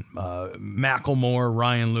Macklemore,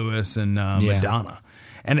 Ryan Lewis, and Madonna.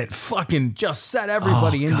 And it fucking just set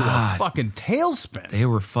everybody into a fucking tailspin. They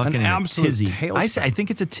were fucking an absolute tizzy. tailspin. I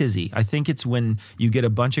think it's a tizzy. I think it's when you get a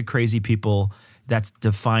bunch of crazy people that's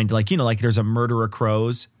defined like there's a murder of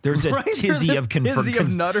crows. There's a tizzy of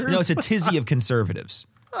nutters. No, it's a tizzy of conservatives.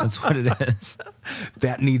 That's what it is.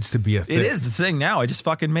 That needs to be a thing. It is the thing now. I just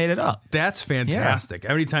fucking made it up. That's fantastic.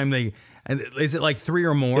 Every time is it like 3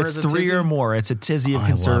 or more? It's 3 or more. It's a tizzy of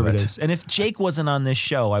conservatives. And if Jake wasn't on this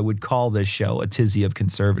show, I would call this show a tizzy of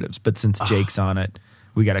conservatives. But since Jake's on it,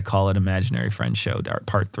 we got to call it Imaginary Friend Show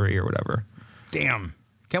Part 3 or whatever. Damn.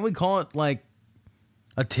 Can't we call it like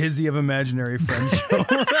a tizzy of Imaginary Friend Show?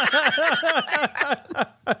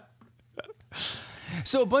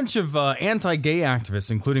 So a bunch of anti-gay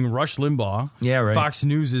activists, including Rush Limbaugh, Fox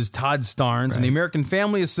News' Todd Starnes, and the American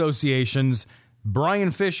Family Association's Brian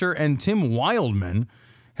Fisher and Tim Wildman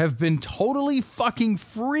have been totally fucking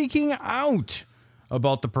freaking out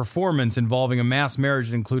about the performance involving a mass marriage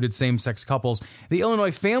that included same-sex couples. The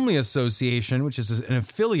Illinois Family Association, which is an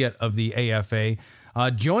affiliate of the AFA,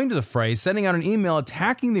 joined the fray, sending out an email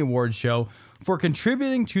attacking the award show for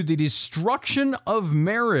contributing to the destruction of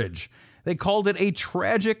marriage. They called it a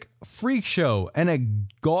tragic freak show and a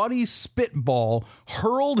gaudy spitball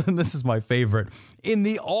hurled, and this is my favorite, in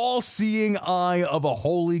the all-seeing eye of a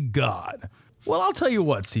holy God. Well, I'll tell you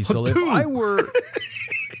what, Cecil, if I were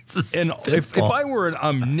if I were an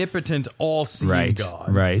omnipotent, all-seeing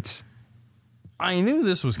God, I knew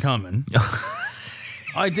this was coming.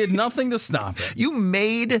 I did nothing to stop it. You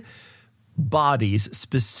made bodies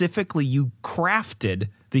specifically. You crafted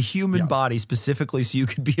the human body specifically so you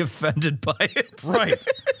could be offended by it.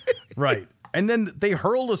 Right. And then they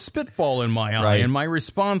hurled a spitball in my eye, and my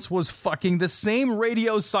response was fucking the same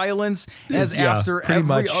radio silence as after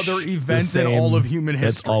every other event in all of human history.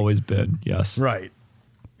 It's always been, yes. Right.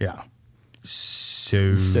 Yeah.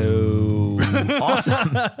 So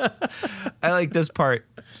awesome. I like this part.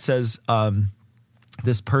 It says,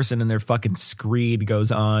 this person in their fucking screed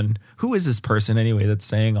goes on. Who is this person anyway that's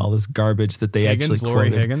saying all this garbage that they actually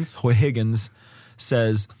quoted? Higgins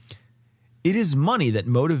says, it is money that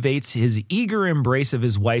motivates his eager embrace of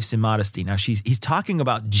his wife's immodesty. Now he's talking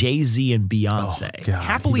about Jay-Z and Beyonce.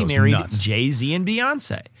 Happily married Jay-Z and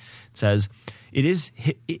Beyonce. It says, it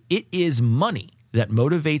is money that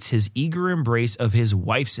motivates his eager embrace of his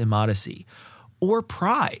wife's immodesty or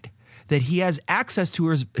pride that he has access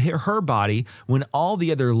to her body when all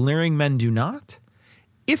the other leering men do not?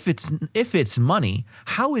 If it's money,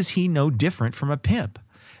 how is he no different from a pimp?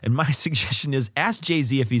 And my suggestion is ask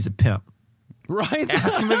Jay-Z if he's a pimp. Right?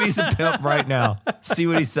 Ask him if he's a pimp right now. See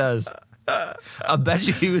what he says. I bet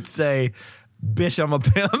you he would say, bitch, I'm a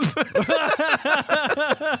pimp.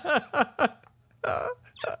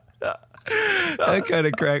 That kind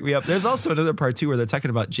of cracked me up. There's also another part too where they're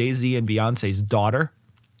talking about Jay-Z and Beyonce's daughter.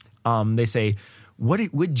 They say,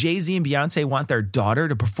 would Jay-Z and Beyonce want their daughter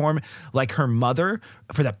to perform like her mother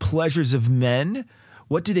for the pleasures of men?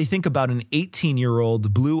 What do they think about an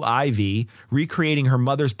 18-year-old Blue Ivy recreating her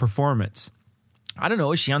mother's performance? I don't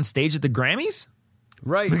know. Is she on stage at the Grammys?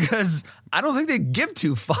 Right. Because I don't think they give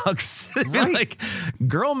two fucks. Right. Like,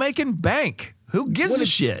 girl making bank. Who gives a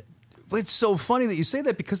shit? It's so funny that you say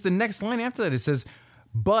that because the next line after that, it says,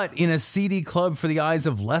 but in a seedy club for the eyes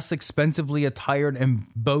of less expensively attired and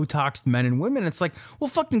Botoxed men and women. It's like, well,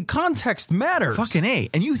 fucking context matters. Fucking A.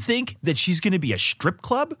 And you think that she's going to be a strip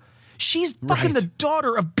club? She's fucking the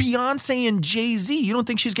daughter of Beyonce and Jay-Z. You don't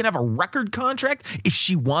think she's going to have a record contract if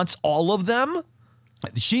she wants all of them?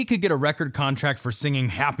 She could get a record contract for singing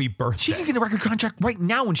Happy Birthday. She could get a record contract right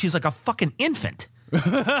now when she's like a fucking infant.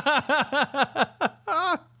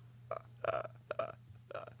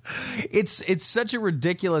 It's such a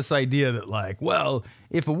ridiculous idea that, like, well,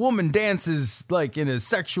 if a woman dances like in a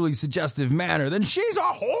sexually suggestive manner, then she's a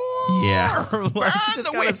whore. Yeah. Like,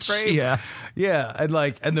 just kind of straight. Yeah.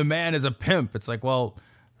 And the man is a pimp. It's like, well,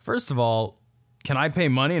 first of all, can I pay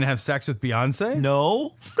money and have sex with Beyonce?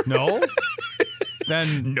 No.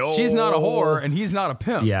 Then she's not a whore and he's not a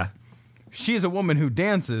pimp. Yeah. She's a woman who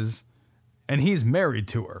dances and he's married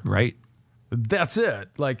to her. Right. That's it.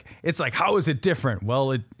 Like, it's like, how is it different?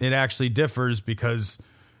 Well, it actually differs because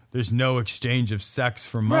there's no exchange of sex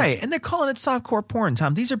for money. Right. And they're calling it softcore porn,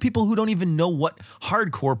 Tom. These are people who don't even know what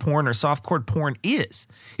hardcore porn or softcore porn is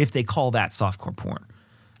if they call that softcore porn.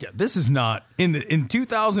 Yeah, this is not in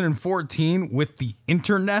 2014 with the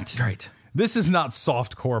internet. Right. This is not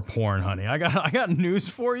softcore porn, honey. I got news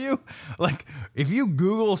for you. Like, if you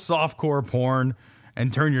Google softcore porn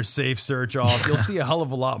and turn your safe search off, you'll see a hell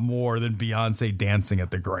of a lot more than Beyonce dancing at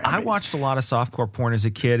the Grammys. I watched a lot of softcore porn as a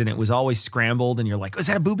kid, and it was always scrambled, and you're like, is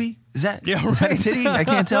that a boobie? Is that a titty? I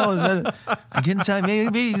can't tell. I can't tell.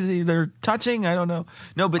 Maybe they're touching. I don't know.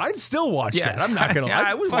 No, but I'd still watch that. I'm not going to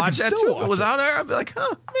lie. I would watch that too. If it was on there, I'd be like,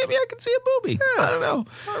 maybe I can see a boobie. Yeah. I don't know.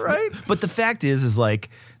 All right. But the fact is like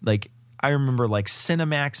I remember like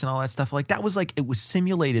Cinemax and all that stuff. Like that was like, it was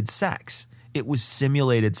simulated sex. It was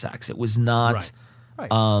simulated sex. It was not... Right.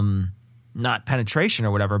 Not penetration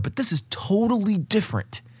or whatever, but this is totally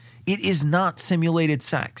different. It is not simulated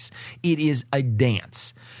sex. It is a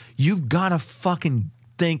dance. You've got to fucking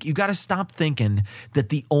think, you got to stop thinking that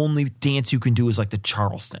the only dance you can do is like the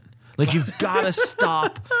Charleston. Like you've got to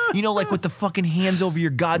stop, like with the fucking hands over your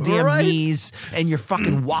goddamn knees and your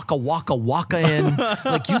fucking waka waka waka in.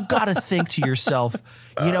 Like you've got to think to yourself,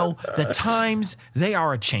 the times, they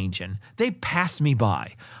are a-changin'. They pass me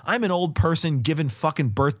by. I'm an old person giving fucking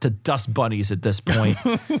birth to dust bunnies at this point,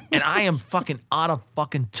 and I am fucking out of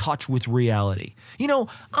fucking touch with reality.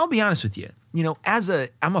 I'll be honest with you.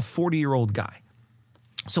 I'm a 40-year-old guy.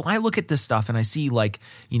 So I look at this stuff and I see what's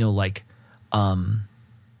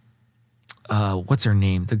her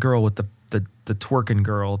name? The girl with the twerking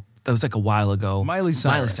girl. That was like a while ago. Miley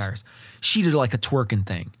Cyrus. She did like a twerking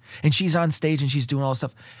thing. And she's on stage and she's doing all this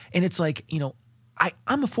stuff. And it's like,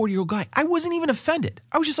 I'm a 40-year-old guy. I wasn't even offended.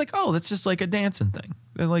 I was just like, oh, that's just like a dancing thing.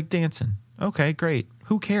 They're like dancing. Okay, great.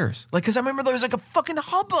 Who cares? Like, because I remember there was like a fucking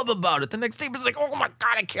hubbub about it. The next day it was like, oh my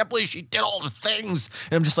God, I can't believe she did all the things.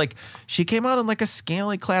 And I'm just like, she came out in like a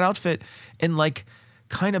scantily clad outfit and like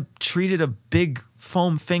kind of treated a big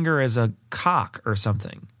foam finger as a cock or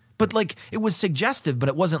something. But like, it was suggestive, but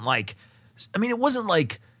it wasn't like, it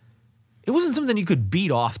wasn't something you could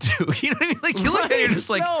beat off to. You know what I mean? Like you look at it, you're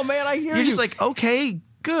just like, no, man, I hear you. You're just like, okay,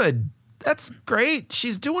 good. That's great.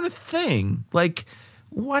 She's doing a thing. Like,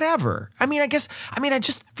 whatever. I just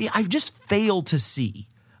fail to see.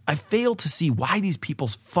 I fail to see why these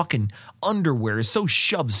people's fucking underwear is so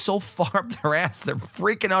shoved so far up their ass. They're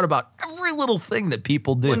freaking out about every little thing that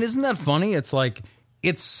people do. Well, and isn't that funny? It's like,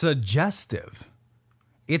 it's suggestive.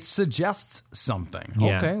 It suggests something.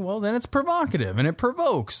 Yeah. Okay, well, then it's provocative and it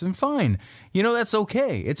provokes and fine. That's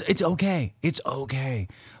okay. It's okay. It's okay.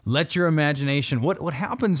 Let your imagination. What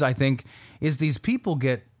happens, I think, is these people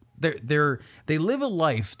they live a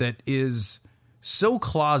life that is so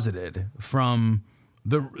closeted from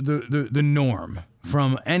the norm,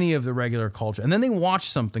 from any of the regular culture. And then they watch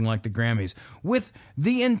something like the Grammys with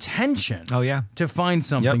the intention to find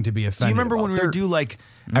something to be offended. Do you remember when we would do like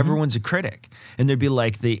Everyone's a Critic, and there'd be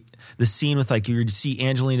like the scene with like you'd see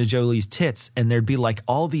Angelina Jolie's tits, and there'd be like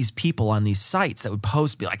all these people on these sites that would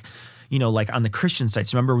post, be like, like on the Christian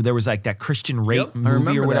sites. Remember there was like that Christian rape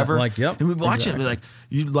movie or whatever? Like, and we'd watch it and be like,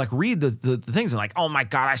 you'd like read the things and like, oh my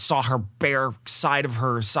God, I saw her bare side of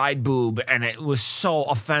her side boob and it was so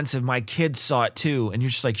offensive. My kids saw it too. And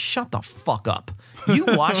you're just like, shut the fuck up. You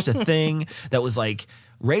watched a thing that was like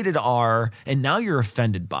rated R and now you're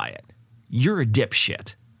offended by it. You're a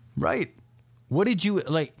dipshit. Right. What did you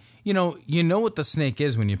like? You know what the snake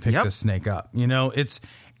is when you pick the snake up.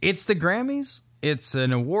 It's the Grammys. It's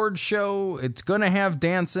an award show. It's going to have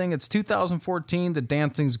dancing. It's 2014. The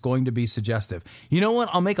dancing's going to be suggestive. You know what?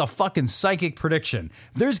 I'll make a fucking psychic prediction.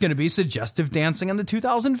 There's going to be suggestive dancing in the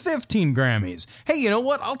 2015 Grammys. Hey, you know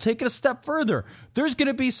what? I'll take it a step further. There's going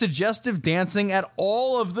to be suggestive dancing at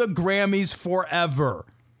all of the Grammys forever.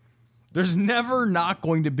 There's never not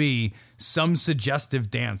going to be some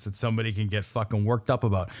suggestive dance that somebody can get fucking worked up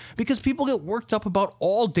about. Because people get worked up about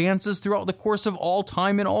all dances throughout the course of all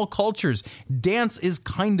time in all cultures. Dance is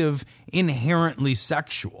kind of inherently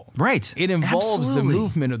sexual. Right. It involves Absolutely. the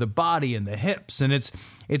movement of the body and the hips, and it's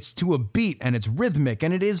to a beat, and it's rhythmic,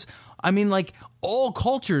 and it is, all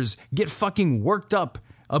cultures get fucking worked up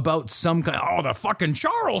about some kind, the fucking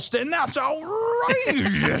Charleston, that's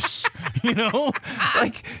outrageous.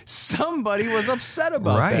 Like somebody was upset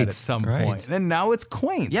about that at some point. And now it's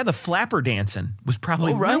quaint. Yeah, the flapper dancing was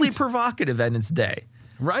probably really provocative in its day.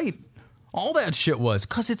 Right. All that shit was,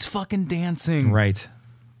 because it's fucking dancing. Right.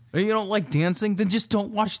 You don't like dancing? Then just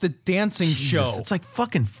don't watch the dancing show. It's like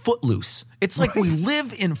fucking Footloose. It's like we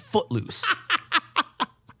live in Footloose.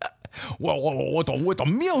 Well, with the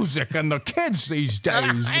music and the kids these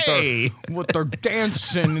days, with their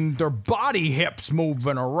dancing and their body hips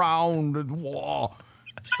moving around. Shut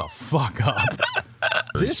the fuck up.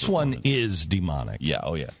 This one is demonic. Yeah,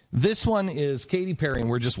 oh yeah. This one is Katy Perry, and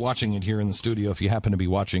we're just watching it here in the studio. If you happen to be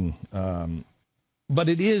watching But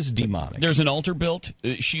it is demonic. There's an altar built.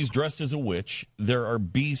 She's dressed as a witch. There are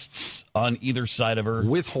beasts on either side of her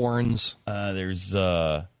with horns. There's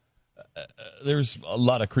a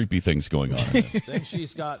lot of creepy things going on.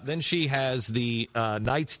 Then she has the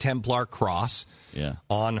Knights Templar cross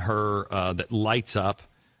on her that lights up.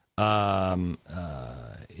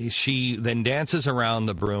 She then dances around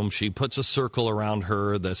the broom. She puts a circle around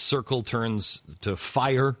her. The circle turns to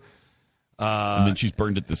fire. And then she's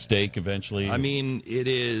burned at the stake eventually. I mean,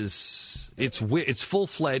 it's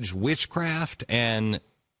full-fledged witchcraft and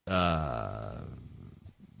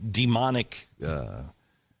demonic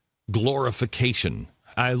glorification.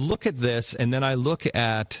 I look at this, and then I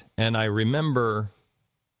remember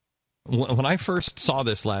when I first saw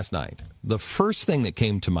this last night, the first thing that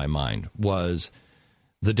came to my mind was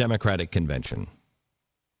the Democratic Convention.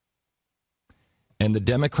 And the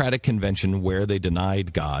Democratic Convention where they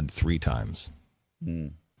denied God 3 times.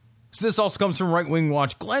 So this also comes from Right Wing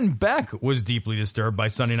Watch. Glenn Beck was deeply disturbed by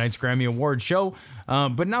Sunday night's Grammy Award show,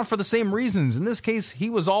 but not for the same reasons. In this case,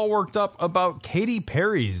 he was all worked up about Katy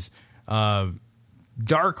Perry's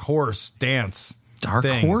Dark Horse dance. Dark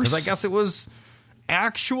Horse? Because I guess it was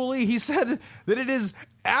actually, he said that it is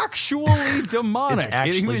actually demonic. It's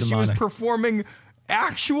actually demonic. She was performing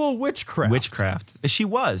actual witchcraft. She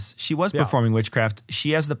was performing witchcraft.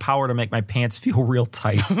 She has the power to make my pants feel real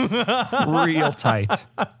tight. Real tight.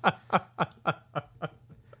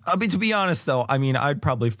 I mean, to be honest, though, I mean, I'd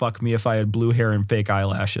probably fuck me if I had blue hair and fake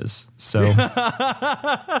eyelashes. So.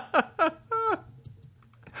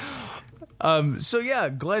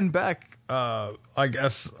 Glenn Beck, I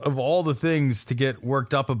guess, of all the things to get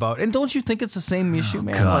worked up about. And don't you think it's the same issue,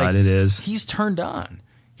 man? God, it is. He's turned on.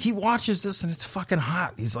 He watches this and it's fucking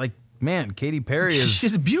hot. He's like, man, Katy Perry is...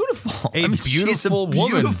 She's beautiful. She's a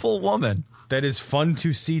beautiful woman. That is fun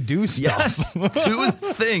to see do stuff. Yes, do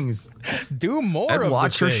things. Do more and of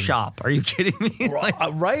watch the her things. shop. Are you kidding me? Right?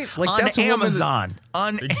 Like on that's Amazon.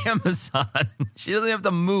 Amazon. She doesn't have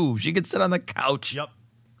to move. She could sit on the couch. Yep.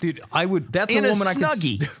 Dude, I would... That's in a woman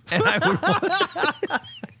Snuggie. I would...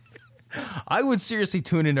 I would seriously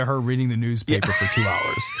tune into her reading the newspaper for 2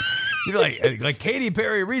 hours. She'd be like Katy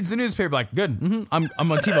Perry reads the newspaper, like, good, I'm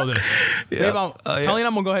on TiVo this. Babe, Colleen,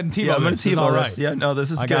 I'm going to go ahead and TiVo this. I'm going to TiVo all this. right. Yeah, no, this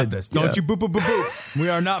is I good. got this. Don't you boop, boop, boop, boop. We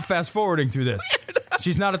are not fast forwarding through this.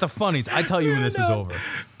 She's not at the funnies. I tell you when this is over.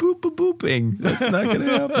 Boop, boop, booping. That's not going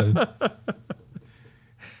to happen.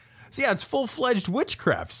 So yeah, it's full-fledged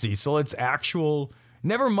witchcraft, Cecil. It's actual...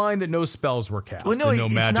 Never mind that no spells were cast. Well, no, and no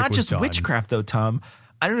it's magic not was just done. witchcraft, though, Tom.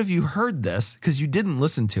 I don't know if you heard this because you didn't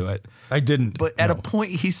listen to it. I didn't. But at a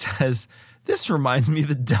point, he says, this reminds me of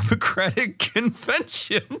the Democratic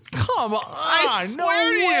Convention. Come on. I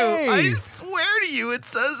swear to you. I swear to you. It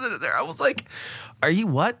says it there. I was like, are you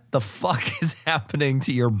what? The fuck is happening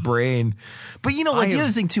to your brain? But you know, like the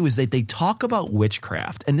other thing, too, is that they talk about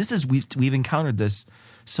witchcraft. And this is, we've encountered this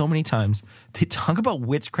so many times. They talk about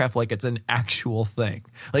witchcraft like it's an actual thing.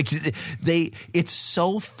 Like it's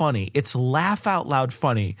so funny. It's laugh out loud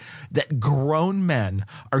funny that grown men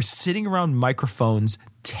are sitting around microphones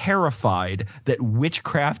terrified that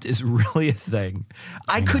witchcraft is really a thing.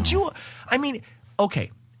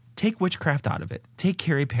 Okay, take witchcraft out of it. Take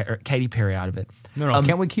Katy Perry out of it. No,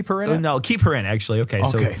 can't we keep her in it? No, keep her in, actually. Okay,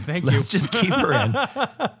 so thank you. Let's just keep her in.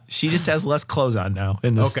 She just has less clothes on now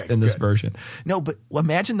in this version. No, but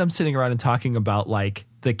imagine them sitting around and talking about, like,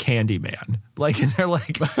 the Candyman. Like, and they're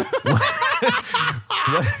like, what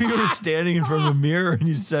if you were standing in front of a mirror and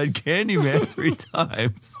you said Candyman 3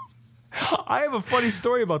 times? I have a funny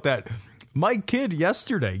story about that. My kid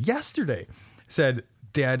yesterday said,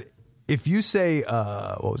 Dad, if you say,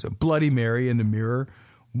 Bloody Mary in the mirror,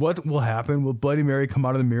 what will happen? Will Bloody Mary come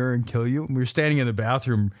out of the mirror and kill you? And we were standing in the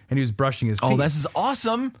bathroom and he was brushing his teeth. Oh, this is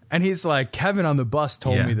awesome. And he's like, Kevin on the bus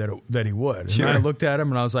told me that he would. Sure. And I looked at him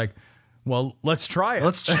and I was like, well, let's try it.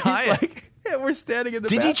 Let's try it. Like, yeah, we're standing in the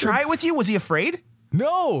bathroom. Did he try it with you? Was he afraid?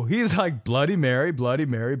 No, he's like, Bloody Mary, Bloody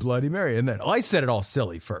Mary, Bloody Mary. And then I said it all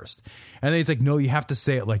silly first. And then he's like, no, you have to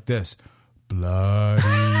say it like this. Bloody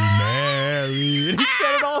Mary. And he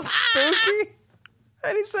said it all spooky.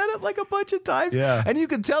 And he said it like a bunch of times. Yeah. And you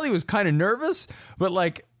could tell he was kind of nervous, but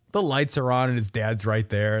like the lights are on and his dad's right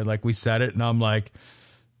there. And like we said it and I'm like,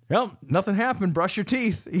 well, nothing happened. Brush your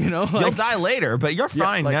teeth. You know, like, you'll die later, but you're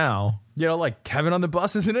fine now. You know, like Kevin on the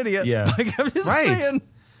bus is an idiot. Yeah. Like I'm just saying.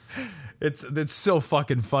 It's so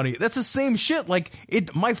fucking funny. That's the same shit. Like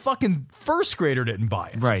my fucking first grader didn't buy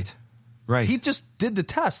it. Right. He just did the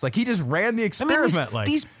test. Like he just ran the experiment.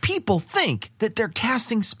 These people think that they're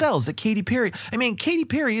casting spells. That Katy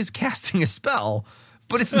Perry is casting a spell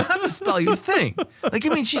But it's not the spell you think. Like, I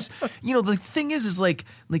mean, she's, the thing is like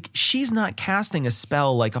she's not casting a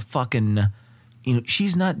spell like a fucking,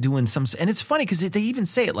 she's not doing some, and it's funny because they even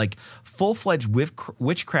say it like full-fledged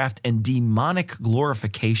witchcraft and demonic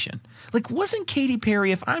glorification. Like, wasn't Katy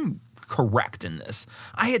Perry, if I'm correct in this,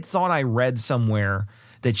 I had thought I read somewhere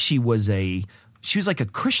that she was like a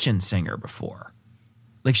Christian singer before.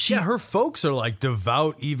 Like her folks are like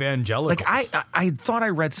devout evangelicals. Like I thought I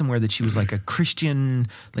read somewhere that she was like a Christian,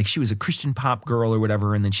 like she was a Christian pop girl or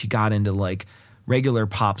whatever, and then she got into like regular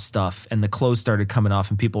pop stuff, and the clothes started coming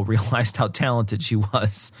off, and people realized how talented she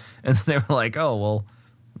was, and they were like, "Oh well,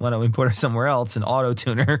 why don't we put her somewhere else and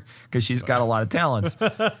auto-tune her because she's got a lot of talents."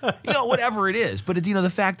 Whatever it is. But the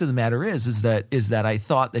fact of the matter is that I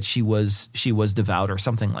thought that she was devout or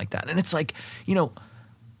something like that, and it's like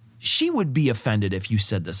she would be offended if you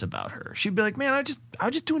said this about her. She'd be like, "Man, I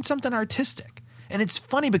was just doing something artistic." And it's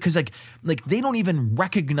funny because like they don't even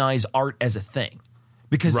recognize art as a thing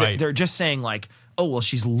because they're just saying like, "Oh, well,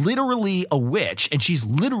 she's literally a witch and she's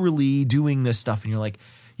literally doing this stuff." And you're like,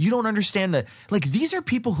 you don't understand that. Like, these are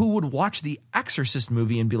people who would watch the Exorcist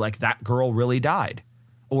movie and be like, that girl really died.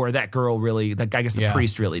 Or that girl really, I guess the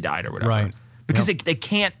priest really died or whatever. Right. Because they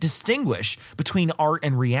can't distinguish between art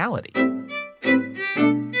and reality.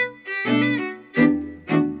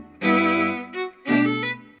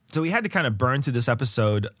 So we had to kind of burn through this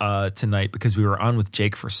episode tonight because we were on with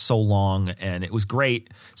Jake for so long, and it was great.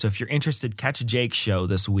 So if you're interested, catch Jake's show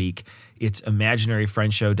this week. It's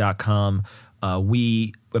imaginaryfriendshow.com.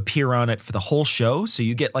 We appear on it for the whole show, so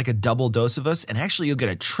you get like a double dose of us, and actually you'll get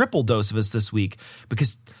a triple dose of us this week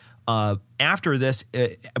because after this,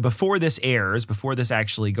 before this airs, before this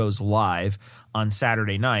actually goes live on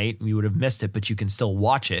Saturday night, you would have missed it, but you can still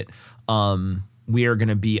watch it. We are going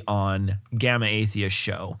to be on Gamma Atheist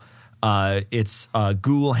Show. It's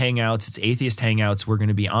Google Hangouts. It's Atheist Hangouts. We're going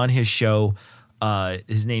to be on his show.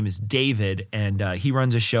 His name is David, and he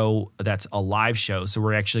runs a show that's a live show. So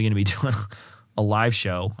we're actually going to be doing a live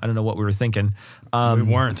show. I don't know what we were thinking. We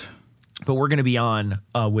weren't. But we're going to be on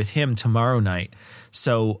with him tomorrow night.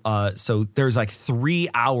 So there's like 3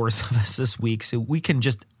 hours of us this week. So we can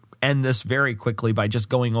just end this very quickly by just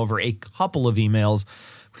going over a couple of emails.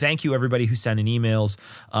 Thank you, everybody who sent in emails,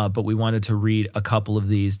 but we wanted to read a couple of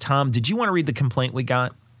these. Tom, did you want to read the complaint we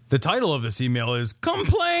got? The title of this email is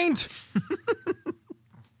Complaint!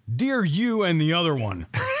 Dear you and the other one.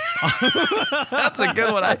 That's a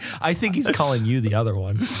good one. I think he's calling you the other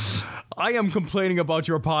one. I am complaining about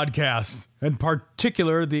your podcast, in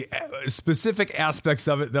particular the specific aspects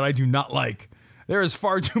of it that I do not like. There is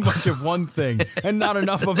far too much of one thing and not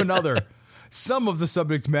enough of another. Some of the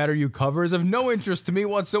subject matter you cover is of no interest to me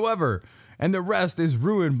whatsoever, and the rest is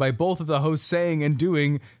ruined by both of the hosts saying and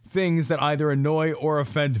doing things that either annoy or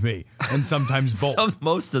offend me, and sometimes both.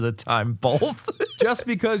 Most of the time, both. Just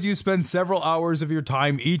because you spend several hours of your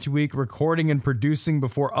time each week recording and producing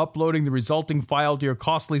before uploading the resulting file to your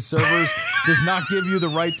costly servers does not give you the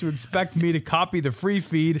right to expect me to copy the free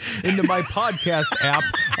feed into my podcast app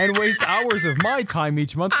and waste hours of my time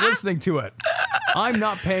each month listening to it. I'm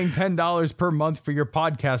not paying $10 per month for your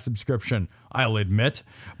podcast subscription, I'll admit,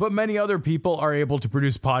 but many other people are able to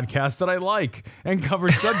produce podcasts that I like and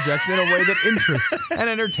cover subjects in a way that interests and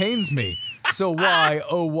entertains me. So why,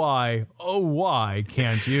 oh why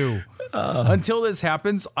can't you? Until this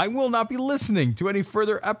happens, I will not be listening to any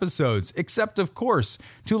further episodes, except, of course,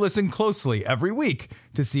 to listen closely every week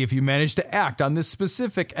to see if you manage to act on this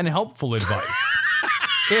specific and helpful advice.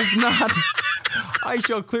 If not, I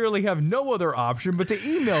shall clearly have no other option but to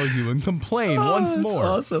email you and complain once more.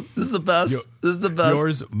 Awesome. This is the best. This is the best.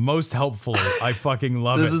 Yours most helpfully. I fucking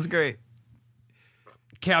love it. This is great.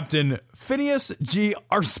 Captain Phineas G.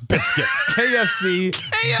 Arseebiscuit, KFC,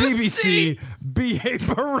 BBC, B.A.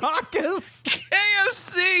 Baracus.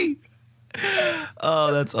 KFC.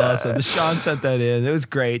 Oh, that's awesome. Sean sent that in. It was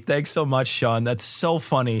great. Thanks so much, Sean. That's so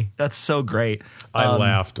funny. That's so great. I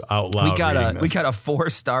laughed out loud. We got a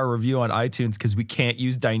 4-star review on iTunes because we can't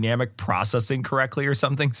use dynamic processing correctly or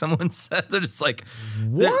something. Someone said they're just like,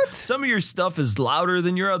 what? Some of your stuff is louder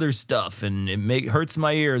than your other stuff, and it hurts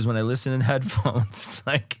my ears when I listen in headphones. It's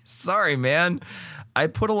like, sorry, man. I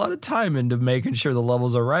put a lot of time into making sure the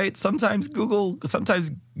levels are right. Sometimes GarageBand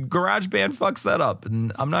fucks that up,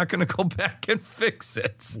 and I'm not going to go back and fix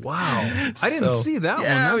it. Wow. I didn't see that one.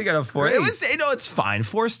 Yeah, we got a 4. It's fine.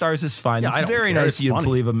 4 stars is fine. Yeah, it's very nice of you to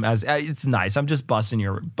believe them as it's nice. I'm just busting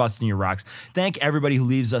your rocks. Thank everybody who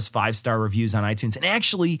leaves us 5-star reviews on iTunes. And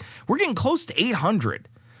actually, we're getting close to 800.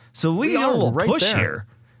 So we got a little push here.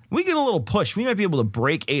 We get a little push. We might be able to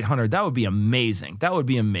break 800. That would be amazing. That would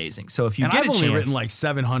be amazing. So if you get I've a chance, only written like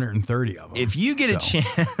 730 of them. if you get a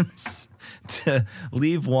chance to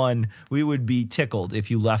leave one, we would be tickled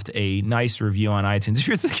if you left a nice review on iTunes. If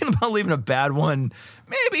you're thinking about leaving a bad one,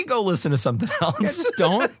 maybe go listen to something else. Yeah, just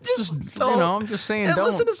don't. just don't. You know, I'm just saying, don't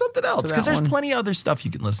listen to something else because there's plenty of other stuff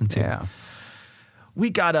you can listen to. Yeah. We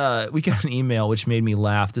got an email which made me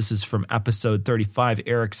laugh. This is from episode 35.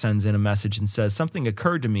 Eric sends in a message and says, something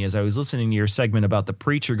occurred to me as I was listening to your segment about the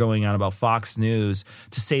preacher going on about Fox News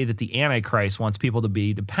to say that the Antichrist wants people to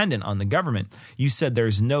be dependent on the government. You said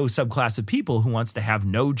there's no subclass of people who wants to have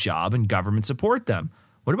no job and government support them.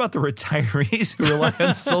 What about the retirees who rely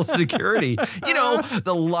on Social Security? You know,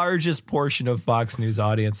 the largest portion of Fox News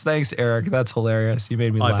audience. Thanks, Eric. That's hilarious. You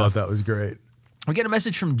made me laugh. I thought that was great. We get a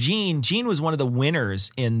message from Gene. Gene was one of the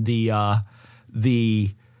winners in the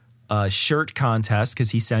shirt contest because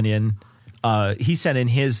he sent in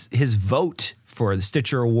his vote for the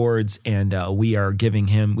Stitcher Awards, and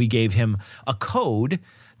we gave him a code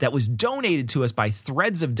that was donated to us by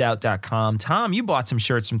threadsofdoubt.com. Tom, you bought some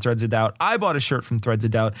shirts from Threads of Doubt. I bought a shirt from Threads of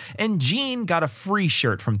Doubt, and Gene got a free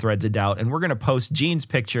shirt from Threads of Doubt, and we're going to post Gene's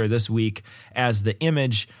picture this week as the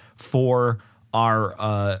image for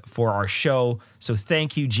our show. So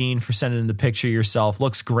thank you, Gene, for sending in the picture yourself.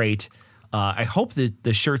 Looks great. I hope that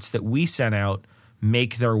the shirts that we sent out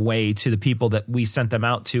make their way to the people that we sent them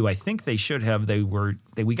out to. I think they should have.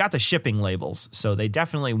 We got the shipping labels, so they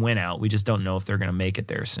definitely went out. We just don't know if they're going to make it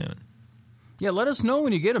there soon. Yeah, let us know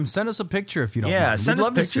when you get them. Send us a picture if you don't. Yeah, mind. send We'd us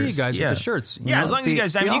love pictures. to see you guys Yeah. with the shirts. Yeah, as long as you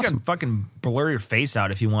guys, you can fucking blur your face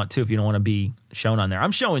out if you want to, if you don't want to be shown on there.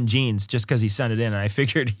 I'm showing Gene's just because he sent it in, and I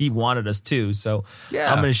figured he wanted us to, so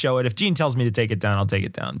I'm going to show it. If Gene tells me to take it down, I'll take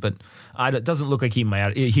it down. But it doesn't look like he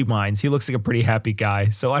minds. He looks like a pretty happy guy,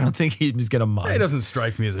 so I don't think he's going to mind. He doesn't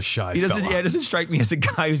strike me as a shy fella. Yeah, it doesn't strike me as a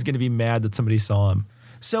guy who's going to be mad that somebody saw him.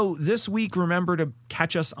 So this week, remember to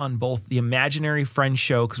catch us on both the Imaginary Friends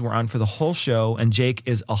show, because we're on for the whole show, and Jake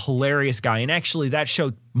is a hilarious guy. And actually, that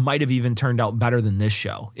show might have even turned out better than this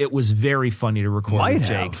show. It was very funny to record with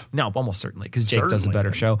Jake. No, almost certainly, because Jake does a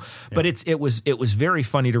better show. Yeah. But it was very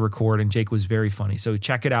funny to record, and Jake was very funny. So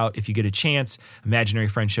check it out if you get a chance,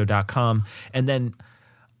 imaginaryfriendshow.com. And then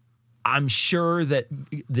I'm sure that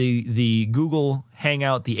the Google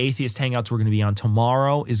Hangout, the Atheist Hangouts we're going to be on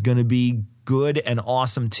tomorrow is going to be good and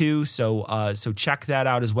awesome too. So check that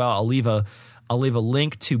out as well. I'll leave a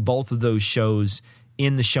link to both of those shows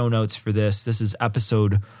in the show notes for this. This is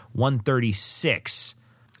episode 136.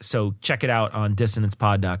 So check it out on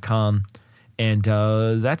dissonancepod.com. And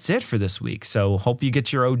that's it for this week. So hope you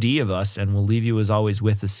get your OD of us, and we'll leave you as always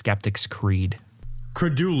with the Skeptic's Creed.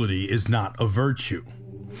 Credulity is not a virtue.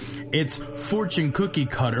 It's fortune cookie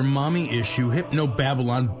cutter, mommy issue, hypno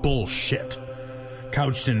Babylon bullshit.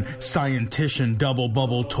 Couched in scientician, double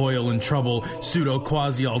bubble, toil and trouble, pseudo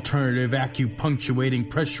quasi alternative, acupunctuating,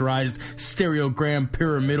 pressurized, stereogram,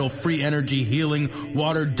 pyramidal, free energy healing,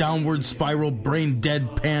 watered downward spiral, brain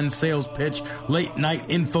deadpan sales pitch, late night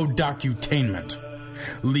info docutainment.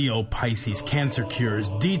 Leo, Pisces, cancer cures,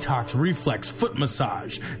 detox, reflex, foot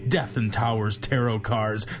massage, death and towers, tarot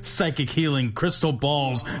cards, psychic healing, crystal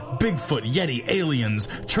balls, Bigfoot, Yeti, aliens,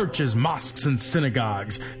 churches, mosques and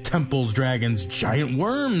synagogues, temples, dragons, giant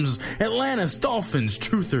worms, Atlantis, dolphins,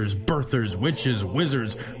 truthers, birthers, witches,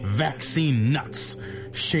 wizards, vaccine nuts,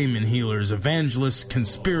 shaman healers, evangelists,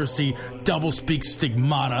 conspiracy, doublespeak,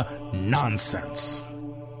 stigmata, nonsense.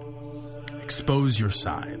 Expose your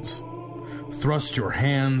sides. Thrust your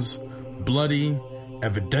hands, bloody,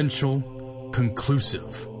 evidential,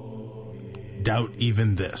 conclusive. Doubt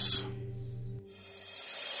even this.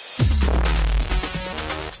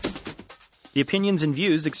 The opinions and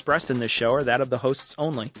views expressed in this show are that of the hosts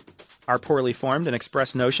only. Our poorly formed and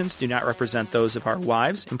expressed notions do not represent those of our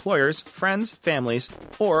wives, employers, friends, families,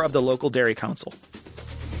 or of the local dairy council.